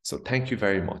 So thank you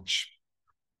very much.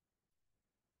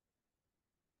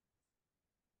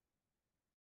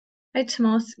 Hi,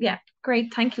 Tomás. Yeah,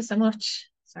 great. Thank you so much.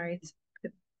 Sorry, it's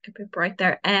a bit bright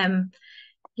there.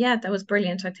 Yeah, that was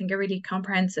brilliant. I think a really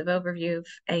comprehensive overview of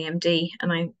AMD,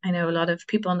 and I know a lot of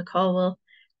people on the call will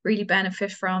really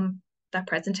benefit from that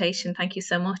presentation. Thank you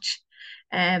so much.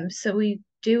 So we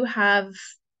do have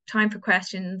time for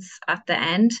questions at the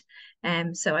end.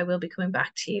 So I will be coming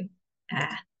back to you,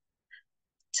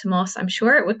 Tomás, I'm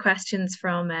sure, with questions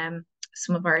from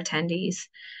some of our attendees.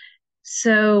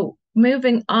 So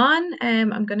moving on,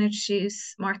 I'm going to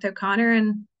introduce Marta O'Connor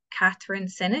and Kathryn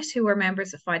Sinnott, who are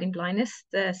members of Fighting Blindness,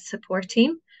 the support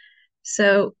team.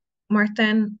 So Marta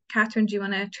and Kathryn, do you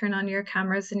want to turn on your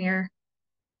cameras and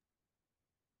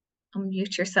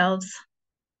unmute yourselves?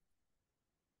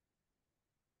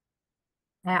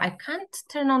 I can't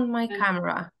turn on my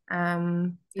camera.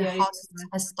 The host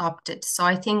has stopped it. So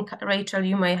I think, Rachel,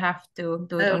 you may have to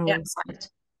do it on your side.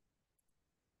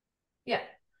 Yeah.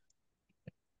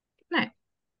 No.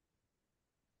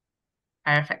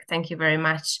 Perfect. Thank you very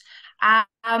much.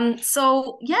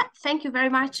 So yeah, thank you very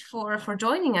much for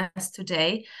joining us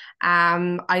today.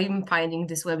 I'm finding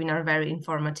this webinar very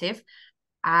informative.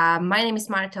 My name is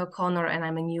Marta O'Connor, and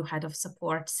I'm a new head of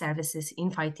support services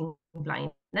in Fighting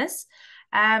Blindness.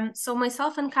 So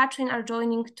myself and Kathryn are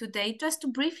joining today just to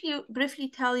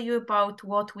briefly tell you about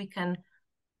what we can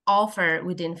offer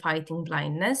within Fighting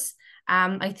Blindness.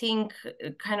 I think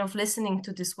kind of listening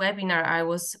to this webinar, I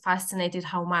was fascinated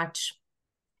how much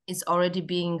is already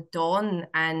being done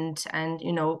and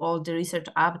all the research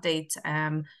updates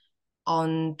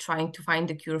on trying to find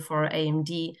a cure for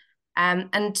AMD.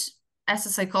 And as a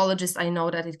psychologist, I know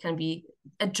that it can be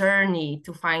a journey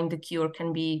to find the cure,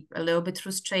 can be a little bit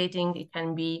frustrating, it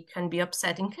can be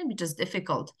upsetting, can be just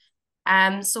difficult.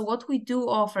 So what we do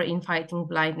offer in Fighting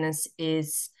Blindness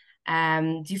is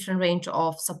different range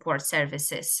of support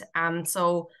services.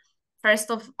 So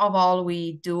first of all,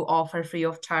 we do offer free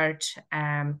of charge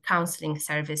counseling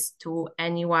service to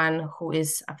anyone who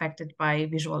is affected by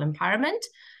visual impairment,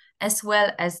 as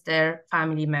well as their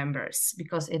family members,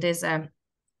 because it is a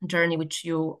journey which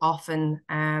you often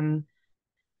kind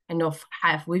of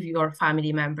have with your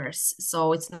family members.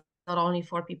 So it's not only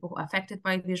for people who are affected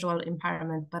by visual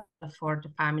impairment, but for the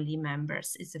family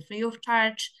members. It's a free of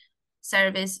charge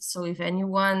service. So if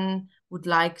anyone would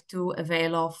like to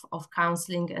avail of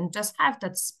counseling and just have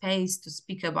that space to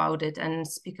speak about it and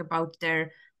speak about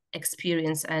their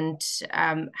experience and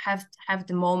have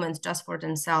the moment just for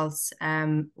themselves,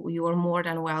 you are more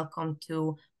than welcome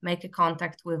to make a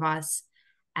contact with us,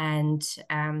 and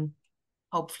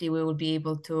hopefully we will be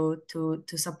able to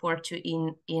support you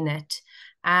in it.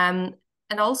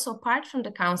 And also, apart from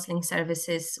the counseling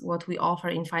services, what we offer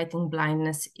in Fighting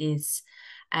Blindness is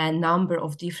a number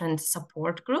of different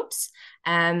support groups.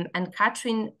 And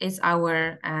Kathryn is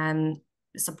our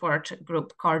support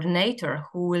group coordinator,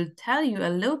 who will tell you a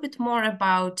little bit more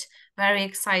about very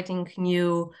exciting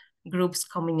new groups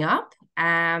coming up.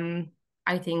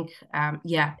 I think,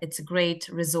 yeah, it's a great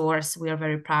resource we are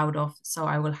very proud of. So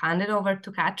I will hand it over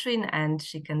to Kathryn and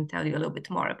she can tell you a little bit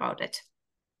more about it.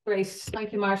 Great,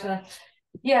 thank you, Marta.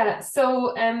 Yeah,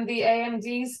 so the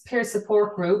AMD's peer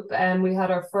support group, we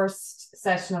had our first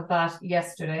session of that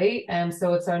yesterday, and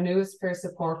so it's our newest peer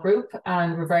support group,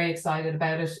 and we're very excited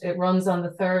about it. It runs on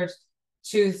the third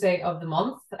Tuesday of the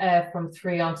month from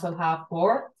 3 until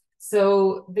 4:30.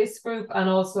 So this group, and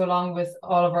also along with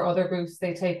all of our other groups,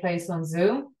 they take place on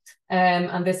Zoom,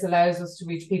 and this allows us to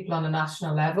reach people on a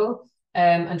national level.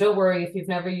 And don't worry if you've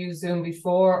never used Zoom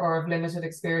before or have limited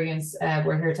experience,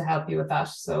 we're here to help you with that.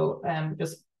 So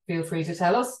just feel free to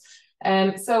tell us.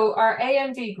 So our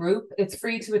AMD group, it's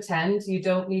free to attend. You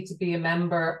don't need to be a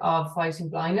member of Fighting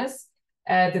Blindness.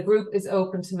 The group is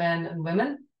open to men and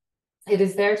women. It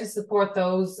is there to support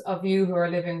those of you who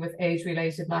are living with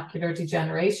age-related macular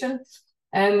degeneration.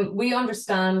 We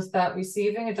understand that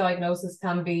receiving a diagnosis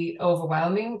can be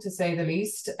overwhelming, to say the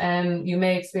least. You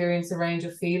may experience a range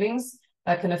of feelings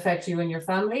that can affect you and your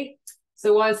family.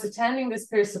 So whilst attending this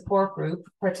peer support group,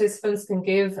 participants can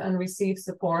give and receive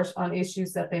support on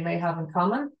issues that they may have in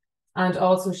common, and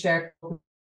also share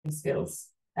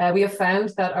skills. We have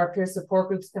found that our peer support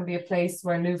groups can be a place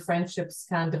where new friendships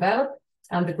can develop,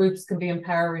 and the groups can be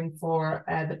empowering for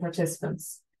the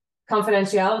participants.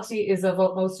 Confidentiality is of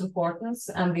utmost importance,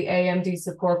 and the AMD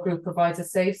support group provides a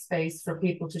safe space for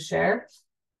people to share.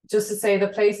 Just to say the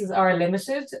places are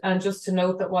limited, and just to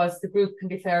note that whilst the group can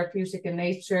be therapeutic in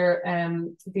nature,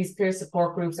 these peer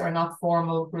support groups are not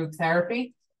formal group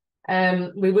therapy.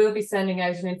 We will be sending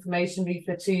out an information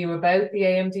leaflet to you about the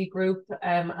AMD group,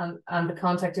 and the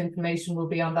contact information will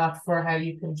be on that for how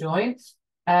you can join.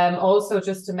 Also,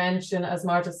 just to mention, as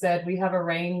Marta said, we have a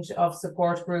range of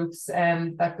support groups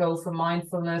that go from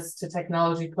mindfulness to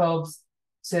technology clubs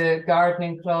to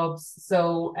gardening clubs.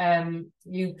 So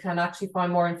you can actually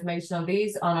find more information on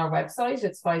these on our website.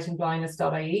 It's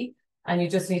fightingblindness.ie, and you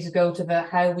just need to go to the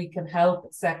How We Can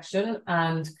Help section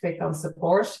and click on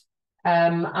support.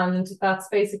 And that's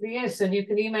basically it. And you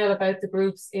can email about the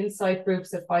groups,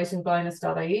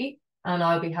 insightgroups@fightingblindness.ie, and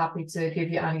I'll be happy to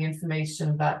give you any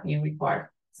information that you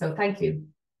require. So thank you.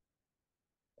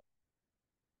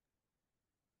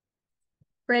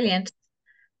 Brilliant.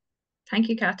 Thank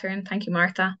you, Kathryn. Thank you,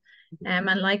 Marta. And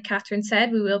like Kathryn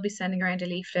said, we will be sending around a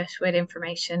leaflet with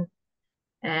information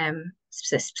on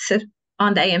the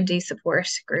AMD support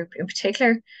group in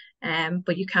particular,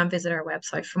 but you can visit our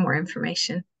website for more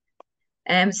information.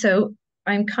 So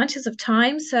I'm conscious of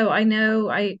time, so I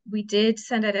know we did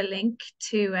send out a link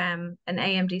to an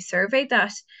AMD survey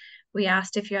that we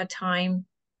asked if you had time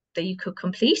that you could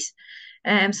complete.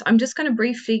 So I'm just going to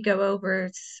briefly go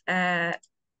over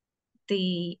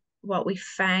what we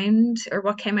found or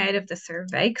what came out of the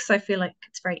survey, because I feel like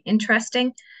it's very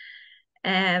interesting.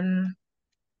 So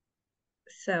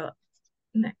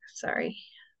sorry,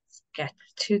 let's get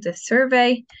to the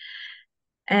survey.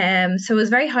 So it was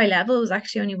very high level. It was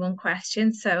actually only one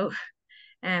question. So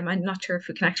I'm not sure if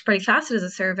we can actually probably class it as a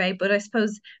survey, but I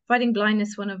suppose Fighting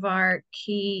Blindness, one of our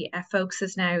key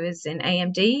focuses now is in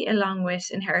AMD, along with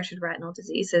inherited retinal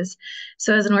diseases.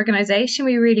 So as an organisation,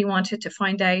 we really wanted to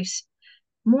find out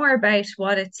more about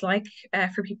what it's like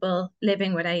for people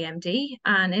living with AMD,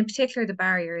 and in particular the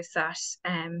barriers that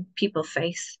people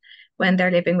face when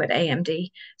they're living with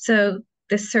AMD. So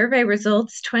the survey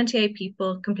results, 28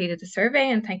 people completed the survey,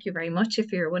 and thank you very much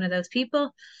if you're one of those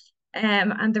people.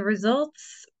 And the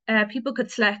results, people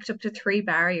could select up to 3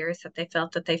 barriers that they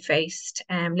felt that they faced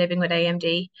living with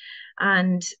AMD.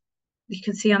 And you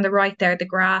can see on the right there the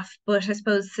graph, but I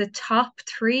suppose the top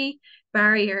 3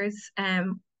 barriers,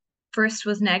 first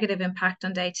was negative impact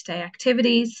on day-to-day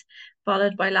activities,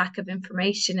 followed by lack of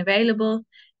information available,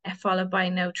 followed by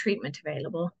no treatment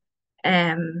available.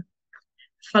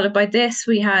 Followed by this,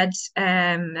 we had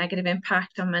negative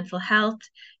impact on mental health,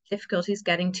 difficulties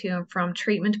getting to and from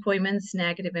treatment appointments,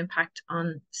 negative impact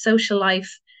on social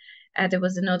life. There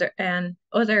was another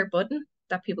other button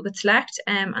that people could select,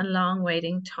 and long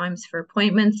waiting times for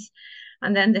appointments.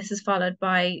 And then this is followed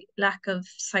by lack of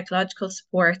psychological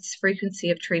supports, frequency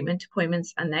of treatment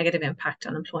appointments, and negative impact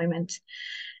on employment.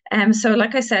 So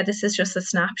like I said, this is just a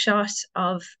snapshot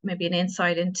of maybe an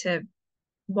insight into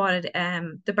what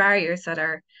the barriers that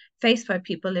are faced by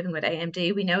people living with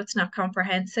AMD. We know it's not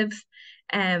comprehensive,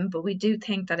 but we do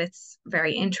think that it's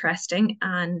very interesting.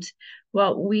 And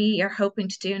what we are hoping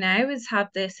to do now is have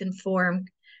this inform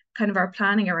kind of our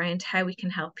planning around how we can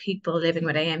help people living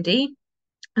with AMD.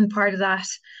 And part of that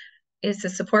is the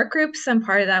support groups, and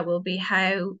part of that will be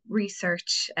how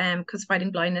research, because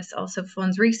Fighting Blindness also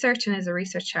funds research and is a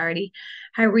research charity,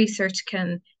 how research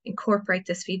can incorporate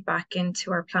this feedback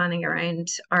into our planning around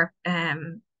our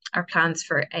plans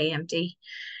for AMD.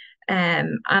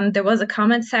 And there was a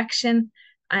comment section,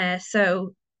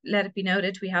 so let it be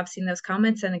noted, we have seen those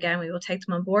comments, and again, we will take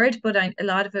them on board, but a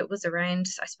lot of it was around,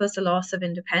 I suppose, the loss of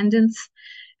independence,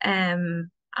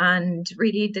 and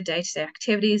really the day-to-day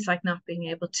activities, like not being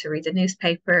able to read the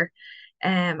newspaper,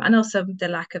 and also the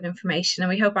lack of information. And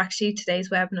we hope actually today's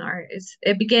webinar is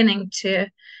a beginning to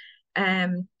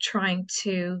trying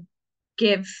to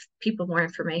give people more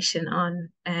information on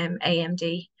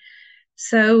AMD.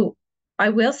 So I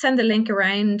will send the link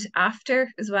around after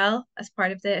as well as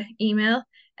part of the email.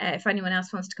 If anyone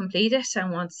else wants to complete it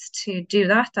and wants to do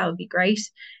that, that would be great.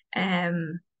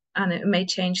 And it may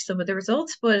change some of the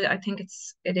results, but I think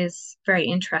it is very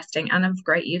interesting and of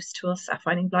great use to us at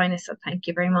Fighting Blindness. So thank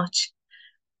you very much.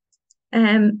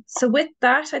 So with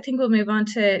that, I think we'll move on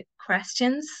to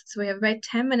questions. So we have about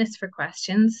 10 minutes for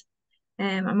questions.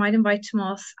 I might invite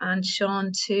Tomás and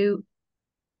Sean to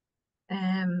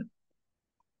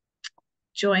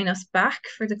join us back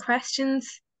for the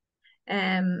questions.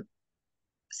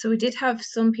 So we did have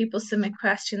some people submit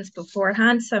questions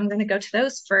beforehand, so I'm going to go to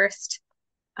those first.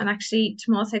 And actually,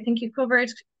 Tomás, I think you covered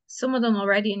some of them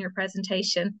already in your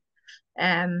presentation.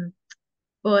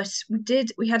 But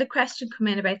we had a question come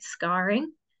in about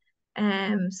scarring.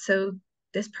 So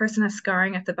this person has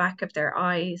scarring at the back of their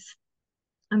eyes,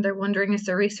 and they're wondering, is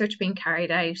there research being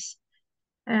carried out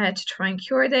to try and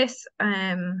cure this?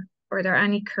 Or are there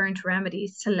any current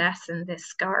remedies to lessen this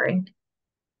scarring?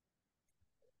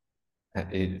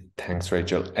 Thanks,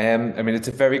 Rachel. I mean, it's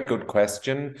a very good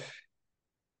question.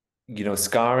 You know,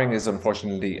 scarring is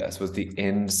unfortunately, I suppose, the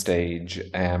end stage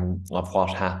of what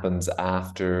happens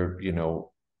after, you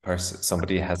know,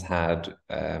 somebody has had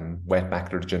wet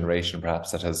macular degeneration,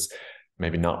 perhaps, that has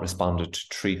maybe not responded to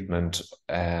treatment.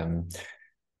 And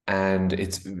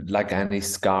it's like any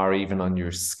scar, even on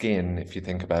your skin, if you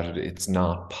think about it, it's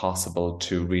not possible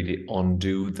to really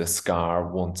undo the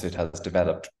scar once it has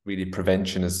developed. Really,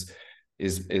 prevention is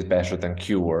better than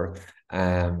cure.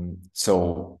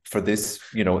 So for this,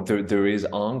 you know, there is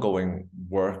ongoing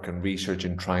work and research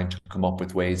in trying to come up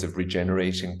with ways of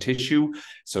regenerating tissue,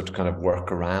 so to kind of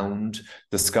work around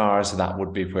the scars. So that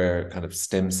would be where kind of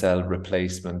stem cell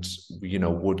replacement, you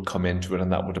know, would come into it,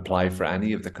 and that would apply for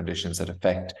any of the conditions that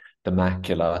affect the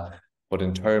macula. But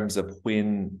in terms of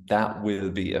when that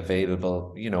will be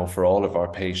available, you know, for all of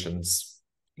our patients,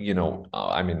 you know,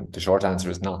 I mean, the short answer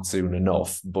is not soon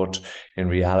enough, but in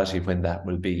reality, when that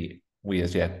will be, we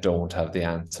as yet don't have the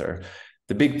answer.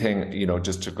 The big thing, you know,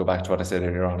 just to go back to what I said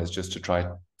earlier on, is just to try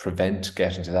to prevent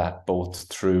getting to that, both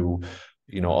through,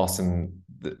 you know, us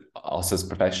as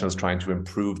professionals trying to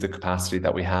improve the capacity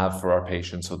that we have for our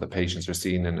patients, so the patients are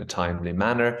seen in a timely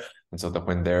manner, and so that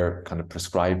when they're kind of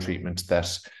prescribed treatment,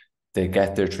 that they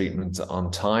get their treatments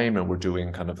on time. And we're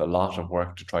doing kind of a lot of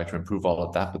work to try to improve all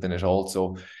of that. But then it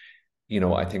also, you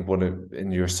know, I think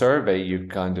in your survey, you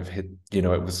kind of hit, you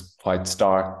know, it was quite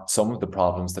stark. Some of the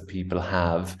problems that people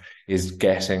have is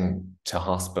getting to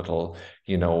hospital,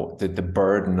 you know, the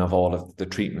burden of all of the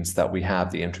treatments that we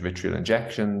have, the intravitreal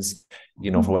injections,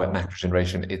 you know, for wet macular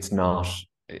degeneration. It's not,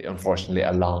 unfortunately,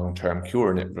 a long-term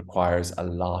cure, and it requires a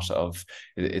lot of,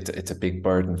 it's a big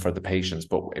burden for the patients.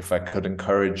 But if I could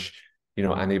encourage, you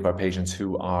know, any of our patients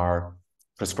who are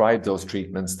prescribed those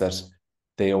treatments, that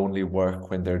they only work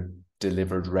when they're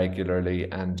delivered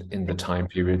regularly and in the time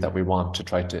period that we want, to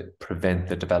try to prevent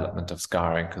the development of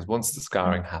scarring, because once the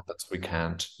scarring happens, we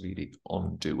can't really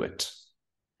undo it.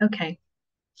 Okay.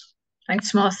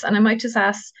 Thanks, Tomás. And I might just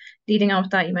ask, leading on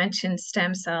with that, you mentioned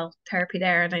stem cell therapy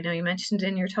there, and I know you mentioned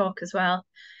in your talk as well.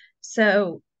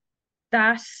 So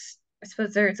that, I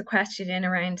suppose there's a question in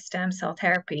around stem cell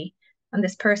therapy, and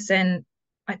this person,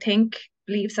 I think,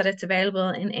 believes that it's available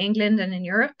in England and in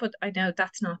Europe, but I know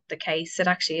that's not the case. It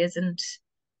actually isn't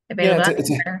available.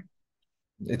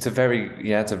 It's a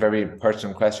very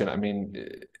pertinent question. I mean,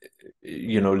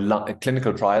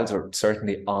 clinical trials are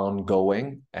certainly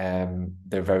ongoing.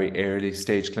 They're very early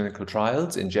stage clinical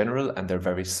trials in general, and they're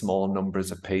very small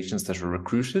numbers of patients that are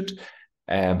recruited.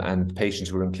 And patients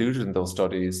who are included in those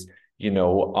studies,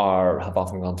 have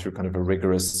often gone through kind of a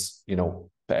rigorous,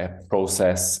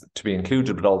 process to be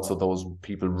included, but also those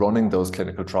people running those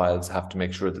clinical trials have to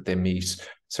make sure that they meet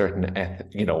certain,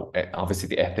 obviously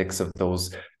the ethics of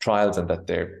those trials, and that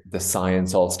the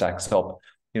science all stacks up.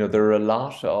 There are a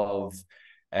lot of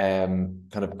kind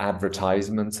of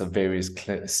advertisements of various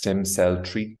stem cell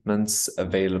treatments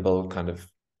available, kind of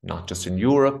not just in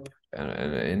Europe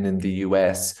and in the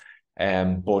US,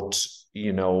 but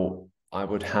I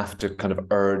would have to kind of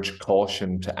urge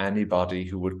caution to anybody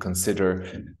who would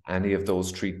consider any of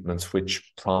those treatments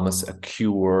which promise a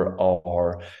cure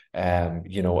or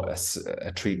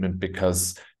a treatment,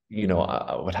 because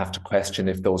I would have to question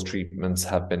if those treatments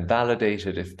have been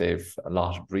validated, if they've a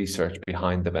lot of research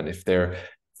behind them, and if they're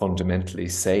fundamentally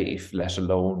safe, let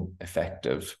alone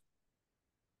effective.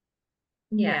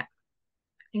 Yeah,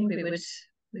 I think we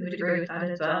would agree with that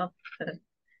as well.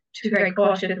 To be very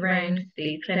cautious around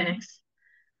the clinics.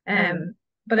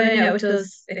 But I know it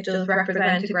does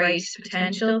represent a great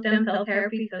potential, stem cell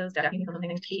therapy, so it's definitely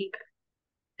something to keep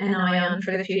an eye on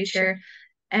for the future.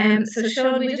 So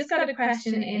Sean, we just got a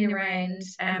question in around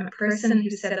a person who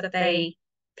said that they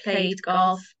played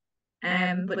golf,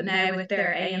 but now with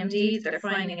their AMDs, they're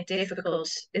finding it difficult.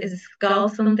 Is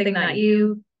golf something that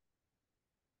you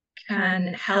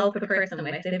can help a person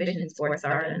with in Vision Sports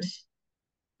Ireland?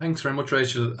 Thanks very much,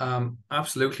 Rachel.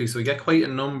 Absolutely. So we get quite a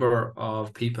number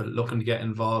of people looking to get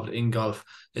involved in golf,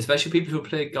 especially people who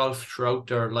play golf throughout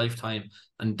their lifetime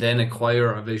and then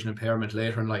acquire a vision impairment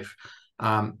later in life.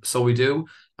 So we do.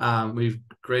 We've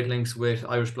great links with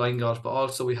Irish Blind Golf, but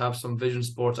also we have some Vision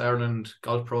Sports Ireland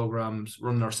golf programs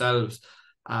running ourselves.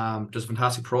 There's a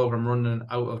fantastic program running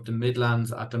out of the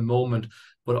Midlands at the moment,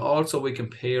 but also we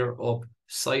can pair up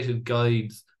sighted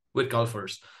guides with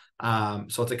golfers.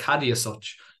 So it's a caddy as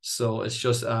such. So it's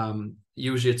just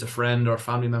usually it's a friend or a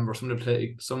family member,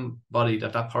 somebody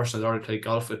that person has already played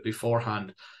golf with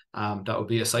beforehand. That would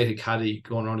be a sighted caddy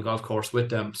going around the golf course with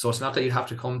them. So it's not that you have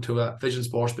to come to a Vision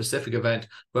Sports specific event.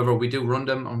 However, we do run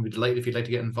them, and we'd delighted if you'd like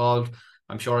to get involved.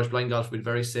 I'm sure Irish Blind Golf will be the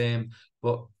very same.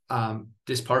 But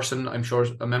this person, I'm sure,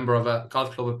 is a member of a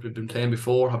golf club that we've been playing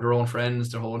before, have their own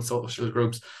friends, their own social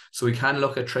groups. So we can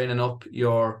look at training up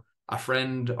a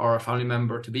friend or a family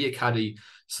member to be a caddy,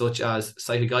 such as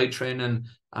sighted guide training and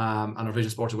our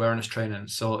Vision Sports awareness training.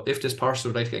 So if this person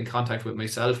would like to get in contact with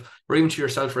myself, or even to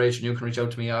yourself, Rachel, you can reach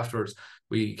out to me afterwards.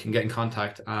 We can get in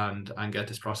contact and get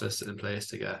this process in place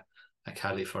to get a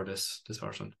caddy for this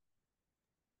person.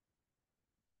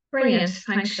 Brilliant,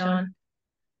 thanks, Sean.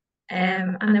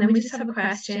 And then we just have a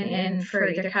question in for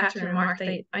either Kathryn or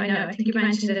Marta. I think you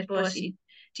mentioned it, but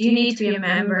do you need to be a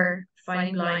member of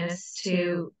Fighting Blindness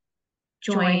to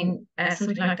join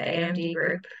something like the AMD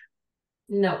group?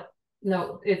 No,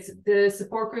 it's the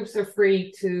support groups are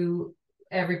free to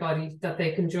everybody that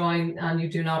they can join, and you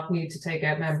do not need to take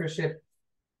out membership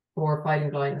for Fighting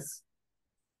Blindness.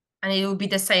 And it will be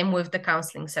the same with the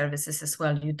counselling services as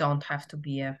well. You don't have to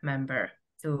be a member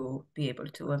to be able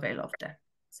to avail of the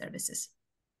services.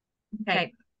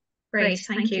 Okay, great,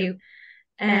 thank you.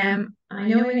 I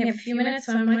know we have a few minutes,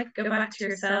 so I might go back to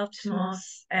yourself, Tomás.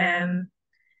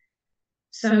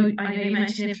 So I know you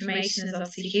mentioned inflammation is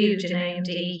obviously huge in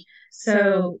AMD.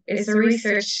 So is there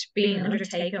research being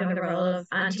undertaken on the role of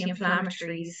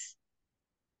anti-inflammatories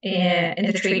in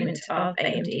the treatment of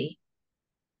AMD?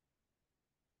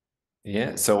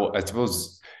 Yeah, so I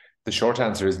suppose the short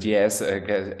answer is yes.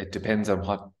 It depends on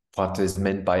what is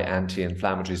meant by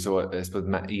anti-inflammatory. So I suppose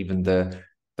even the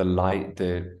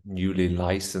newly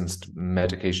licensed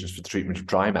medications for the treatment of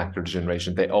dry macular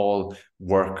degeneration, they all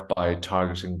work by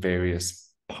targeting various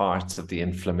parts of the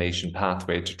inflammation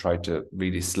pathway to try to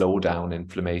really slow down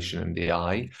inflammation in the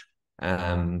eye.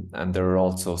 And there are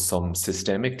also some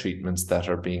systemic treatments that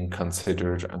are being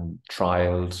considered and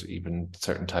trialed, even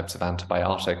certain types of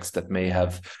antibiotics that may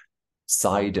have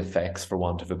side effects, for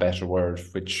want of a better word,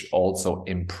 which also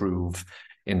improve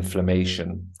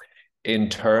inflammation. In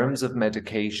terms of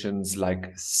medications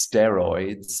like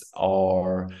steroids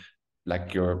or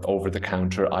like your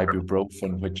over-the-counter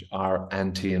ibuprofen, which are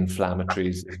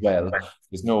anti-inflammatories as well,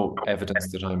 there's no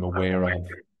evidence that I'm aware of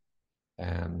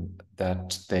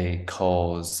that they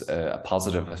cause a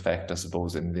positive effect, I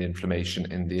suppose, in the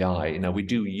inflammation in the eye. Now, we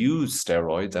do use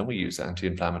steroids and we use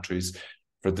anti-inflammatories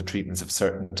for the treatments of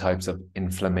certain types of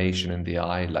inflammation in the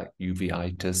eye, like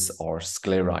uveitis or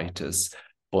scleritis.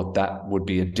 but that would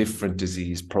be a different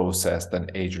disease process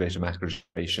than age-related macular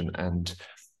degeneration. And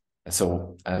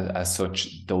so as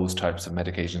such, those types of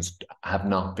medications have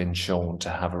not been shown to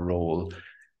have a role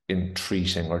in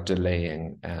treating or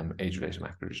delaying age-related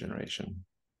macular degeneration.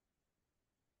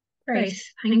 Great,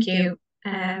 thank you.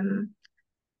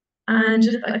 And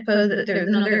just, I suppose that there's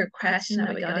another question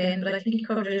that we got in, but I think you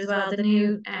covered it as well, the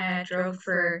new drug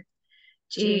for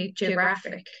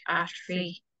geographic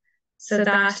atrophy. So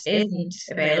that isn't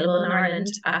available in Ireland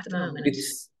at the moment.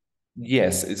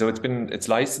 Yes, so it's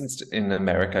licensed in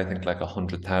America. I think like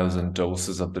 100,000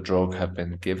 doses of the drug have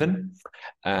been given.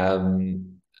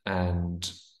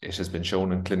 And it has been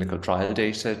shown in clinical trial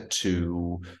data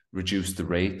to reduce the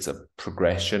rates of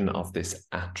progression of this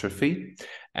atrophy.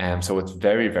 So it's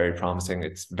very, very promising.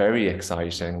 It's very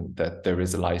exciting that there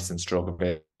is a licensed drug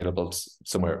available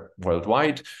somewhere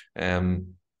worldwide.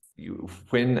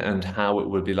 When and how it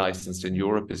will be licensed in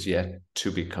Europe is yet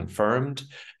to be confirmed.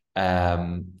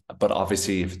 But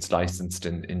obviously, if it's licensed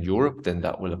in Europe, then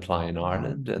that will apply in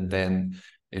Ireland. And then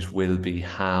it will be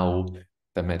how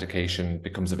the medication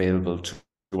becomes available to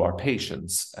our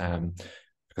patients.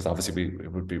 Because obviously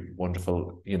it would be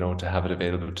wonderful, to have it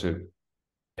available to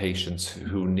patients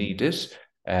who need it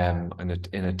in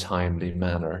a timely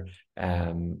manner.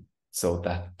 So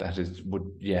that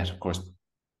would yet, of course,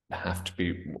 have to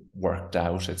be worked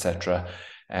out, etc.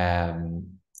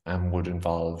 And would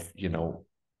involve,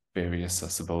 various, I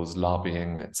suppose,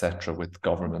 lobbying, etc., with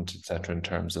government, etc., in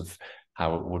terms of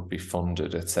how it would be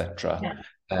funded, etc. Yeah.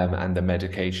 And the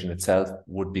medication itself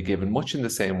would be given much in the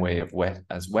same way of wet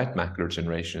macular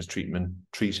degeneration is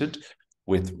treated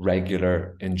with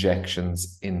regular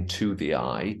injections into the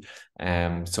eye.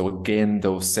 So again,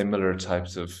 those similar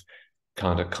types of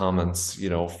kind of comments,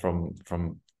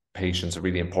 from patients are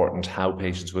really important. How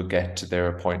patients will get to their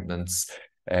appointments,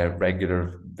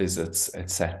 regular visits,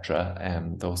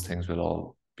 etc. Those things will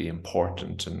all be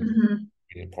important, and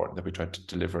really important that we try to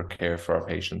deliver care for our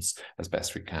patients as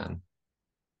best we can.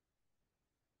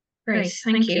 Great,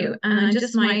 thank you. And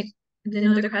just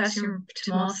another question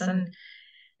for Tomás, and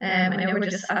I know we're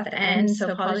just at the end, so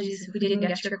apologies if we didn't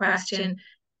get your question.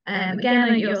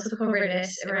 Again, you also covered it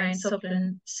around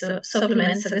supplements. So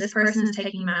this person is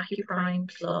taking Macuprime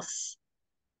Plus,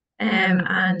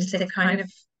 and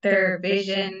their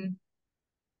vision,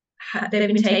 they've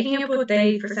been taking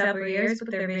it for several years,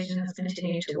 but their vision has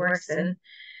continued to worsen.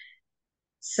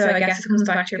 So I guess it comes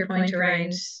back to your point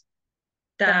around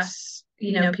that,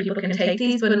 people can take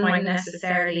these, but it might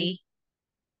necessarily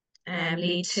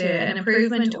lead to an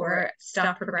improvement or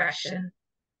stop progression.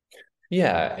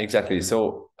 Yeah, exactly.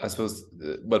 So I suppose,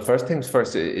 well, first things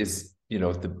first is,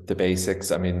 the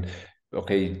basics. I mean,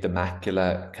 okay, the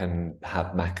macula can have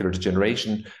macular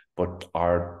degeneration, but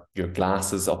are your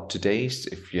glasses up to date?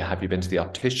 Have you been to the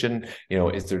optician?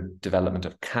 Is there development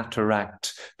of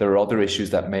cataract? There are other issues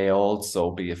that may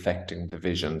also be affecting the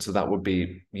vision. So that would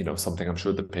be, something I'm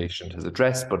sure the patient has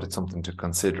addressed, but it's something to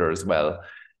consider as well.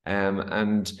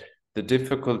 And the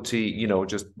difficulty,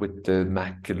 just with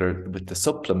the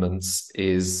supplements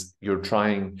is you're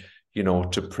trying,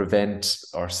 to prevent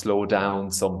or slow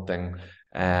down something.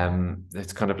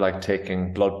 It's kind of like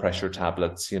taking blood pressure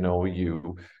tablets.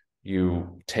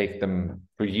 You take them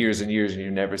for years and years and you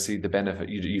never see the benefit.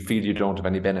 You feel you don't have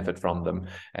any benefit from them.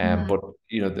 But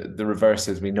the reverse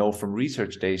is, we know from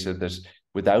research data that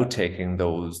without taking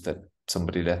those, that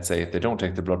somebody, let's say, if they don't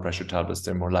take the blood pressure tablets,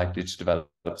 they're more likely to develop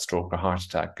stroke or heart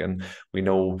attack. And we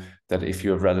know that if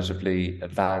you have relatively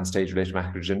advanced age-related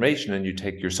macular degeneration and you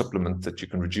take your supplement, that you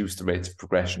can reduce the rates of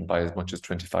progression by as much as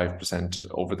 25%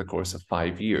 over the course of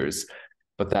 5 years.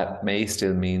 But that may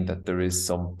still mean that there is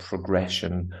some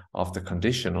progression of the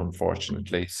condition,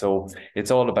 unfortunately. So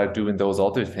it's all about doing those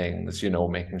other things,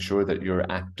 making sure that you're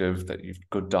active, that you've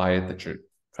good diet, that you're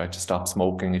trying to stop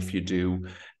smoking if you do.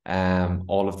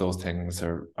 All of those things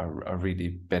are really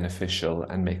beneficial,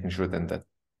 and making sure then that,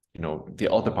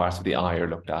 the other parts of the eye are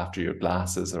looked after, your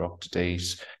glasses are up to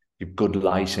date, you've good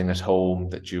lighting at home,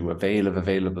 that you avail of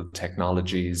available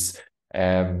technologies.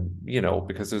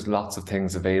 Because there's lots of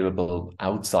things available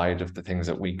outside of the things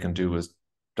that we can do as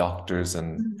doctors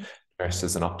and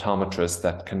nurses and optometrists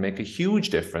that can make a huge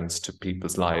difference to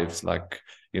people's lives, like,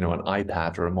 an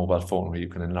iPad or a mobile phone where you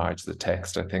can enlarge the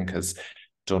text, I think has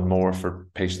done more for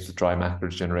patients with dry macular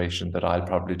degeneration that I'll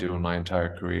probably do in my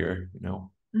entire career,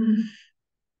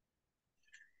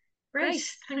 Great,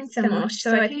 thanks so much.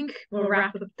 So I think we'll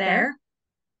wrap up there.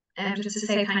 Just to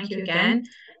say thank you again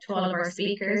to all of our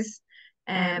speakers.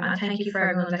 And thank you for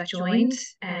everyone that joined.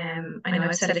 I know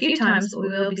I've said a few times, but we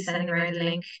will be sending around a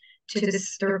link to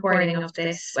the recording of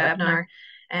this webinar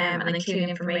and including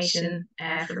information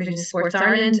for Vision Sports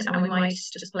Ireland, and we might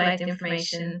just pull out the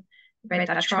information about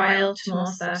that trial,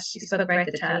 Tomás, that you spoke about,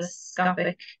 the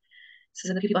telescopic,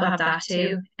 so that people have that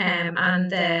too, and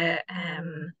the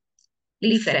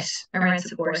leaflet around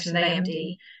support in the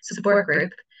AMD support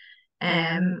group,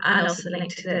 and also the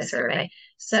link to the survey.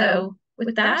 So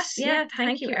with that, yeah,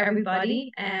 thank you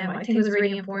everybody. I think it was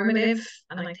really informative,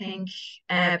 and I think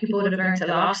people would have learned a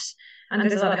lot, and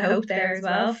there's a lot of hope there as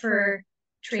well for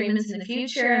treatments in the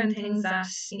future and things that,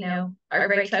 you know, are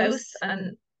very close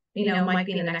and, you know, might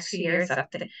be in the next few years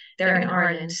that they're in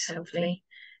Ireland, hopefully.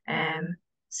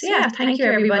 So yeah, thank you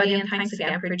everybody, and thanks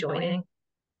again for joining.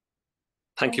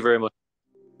 Thank you very much.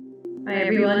 Bye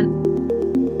everyone.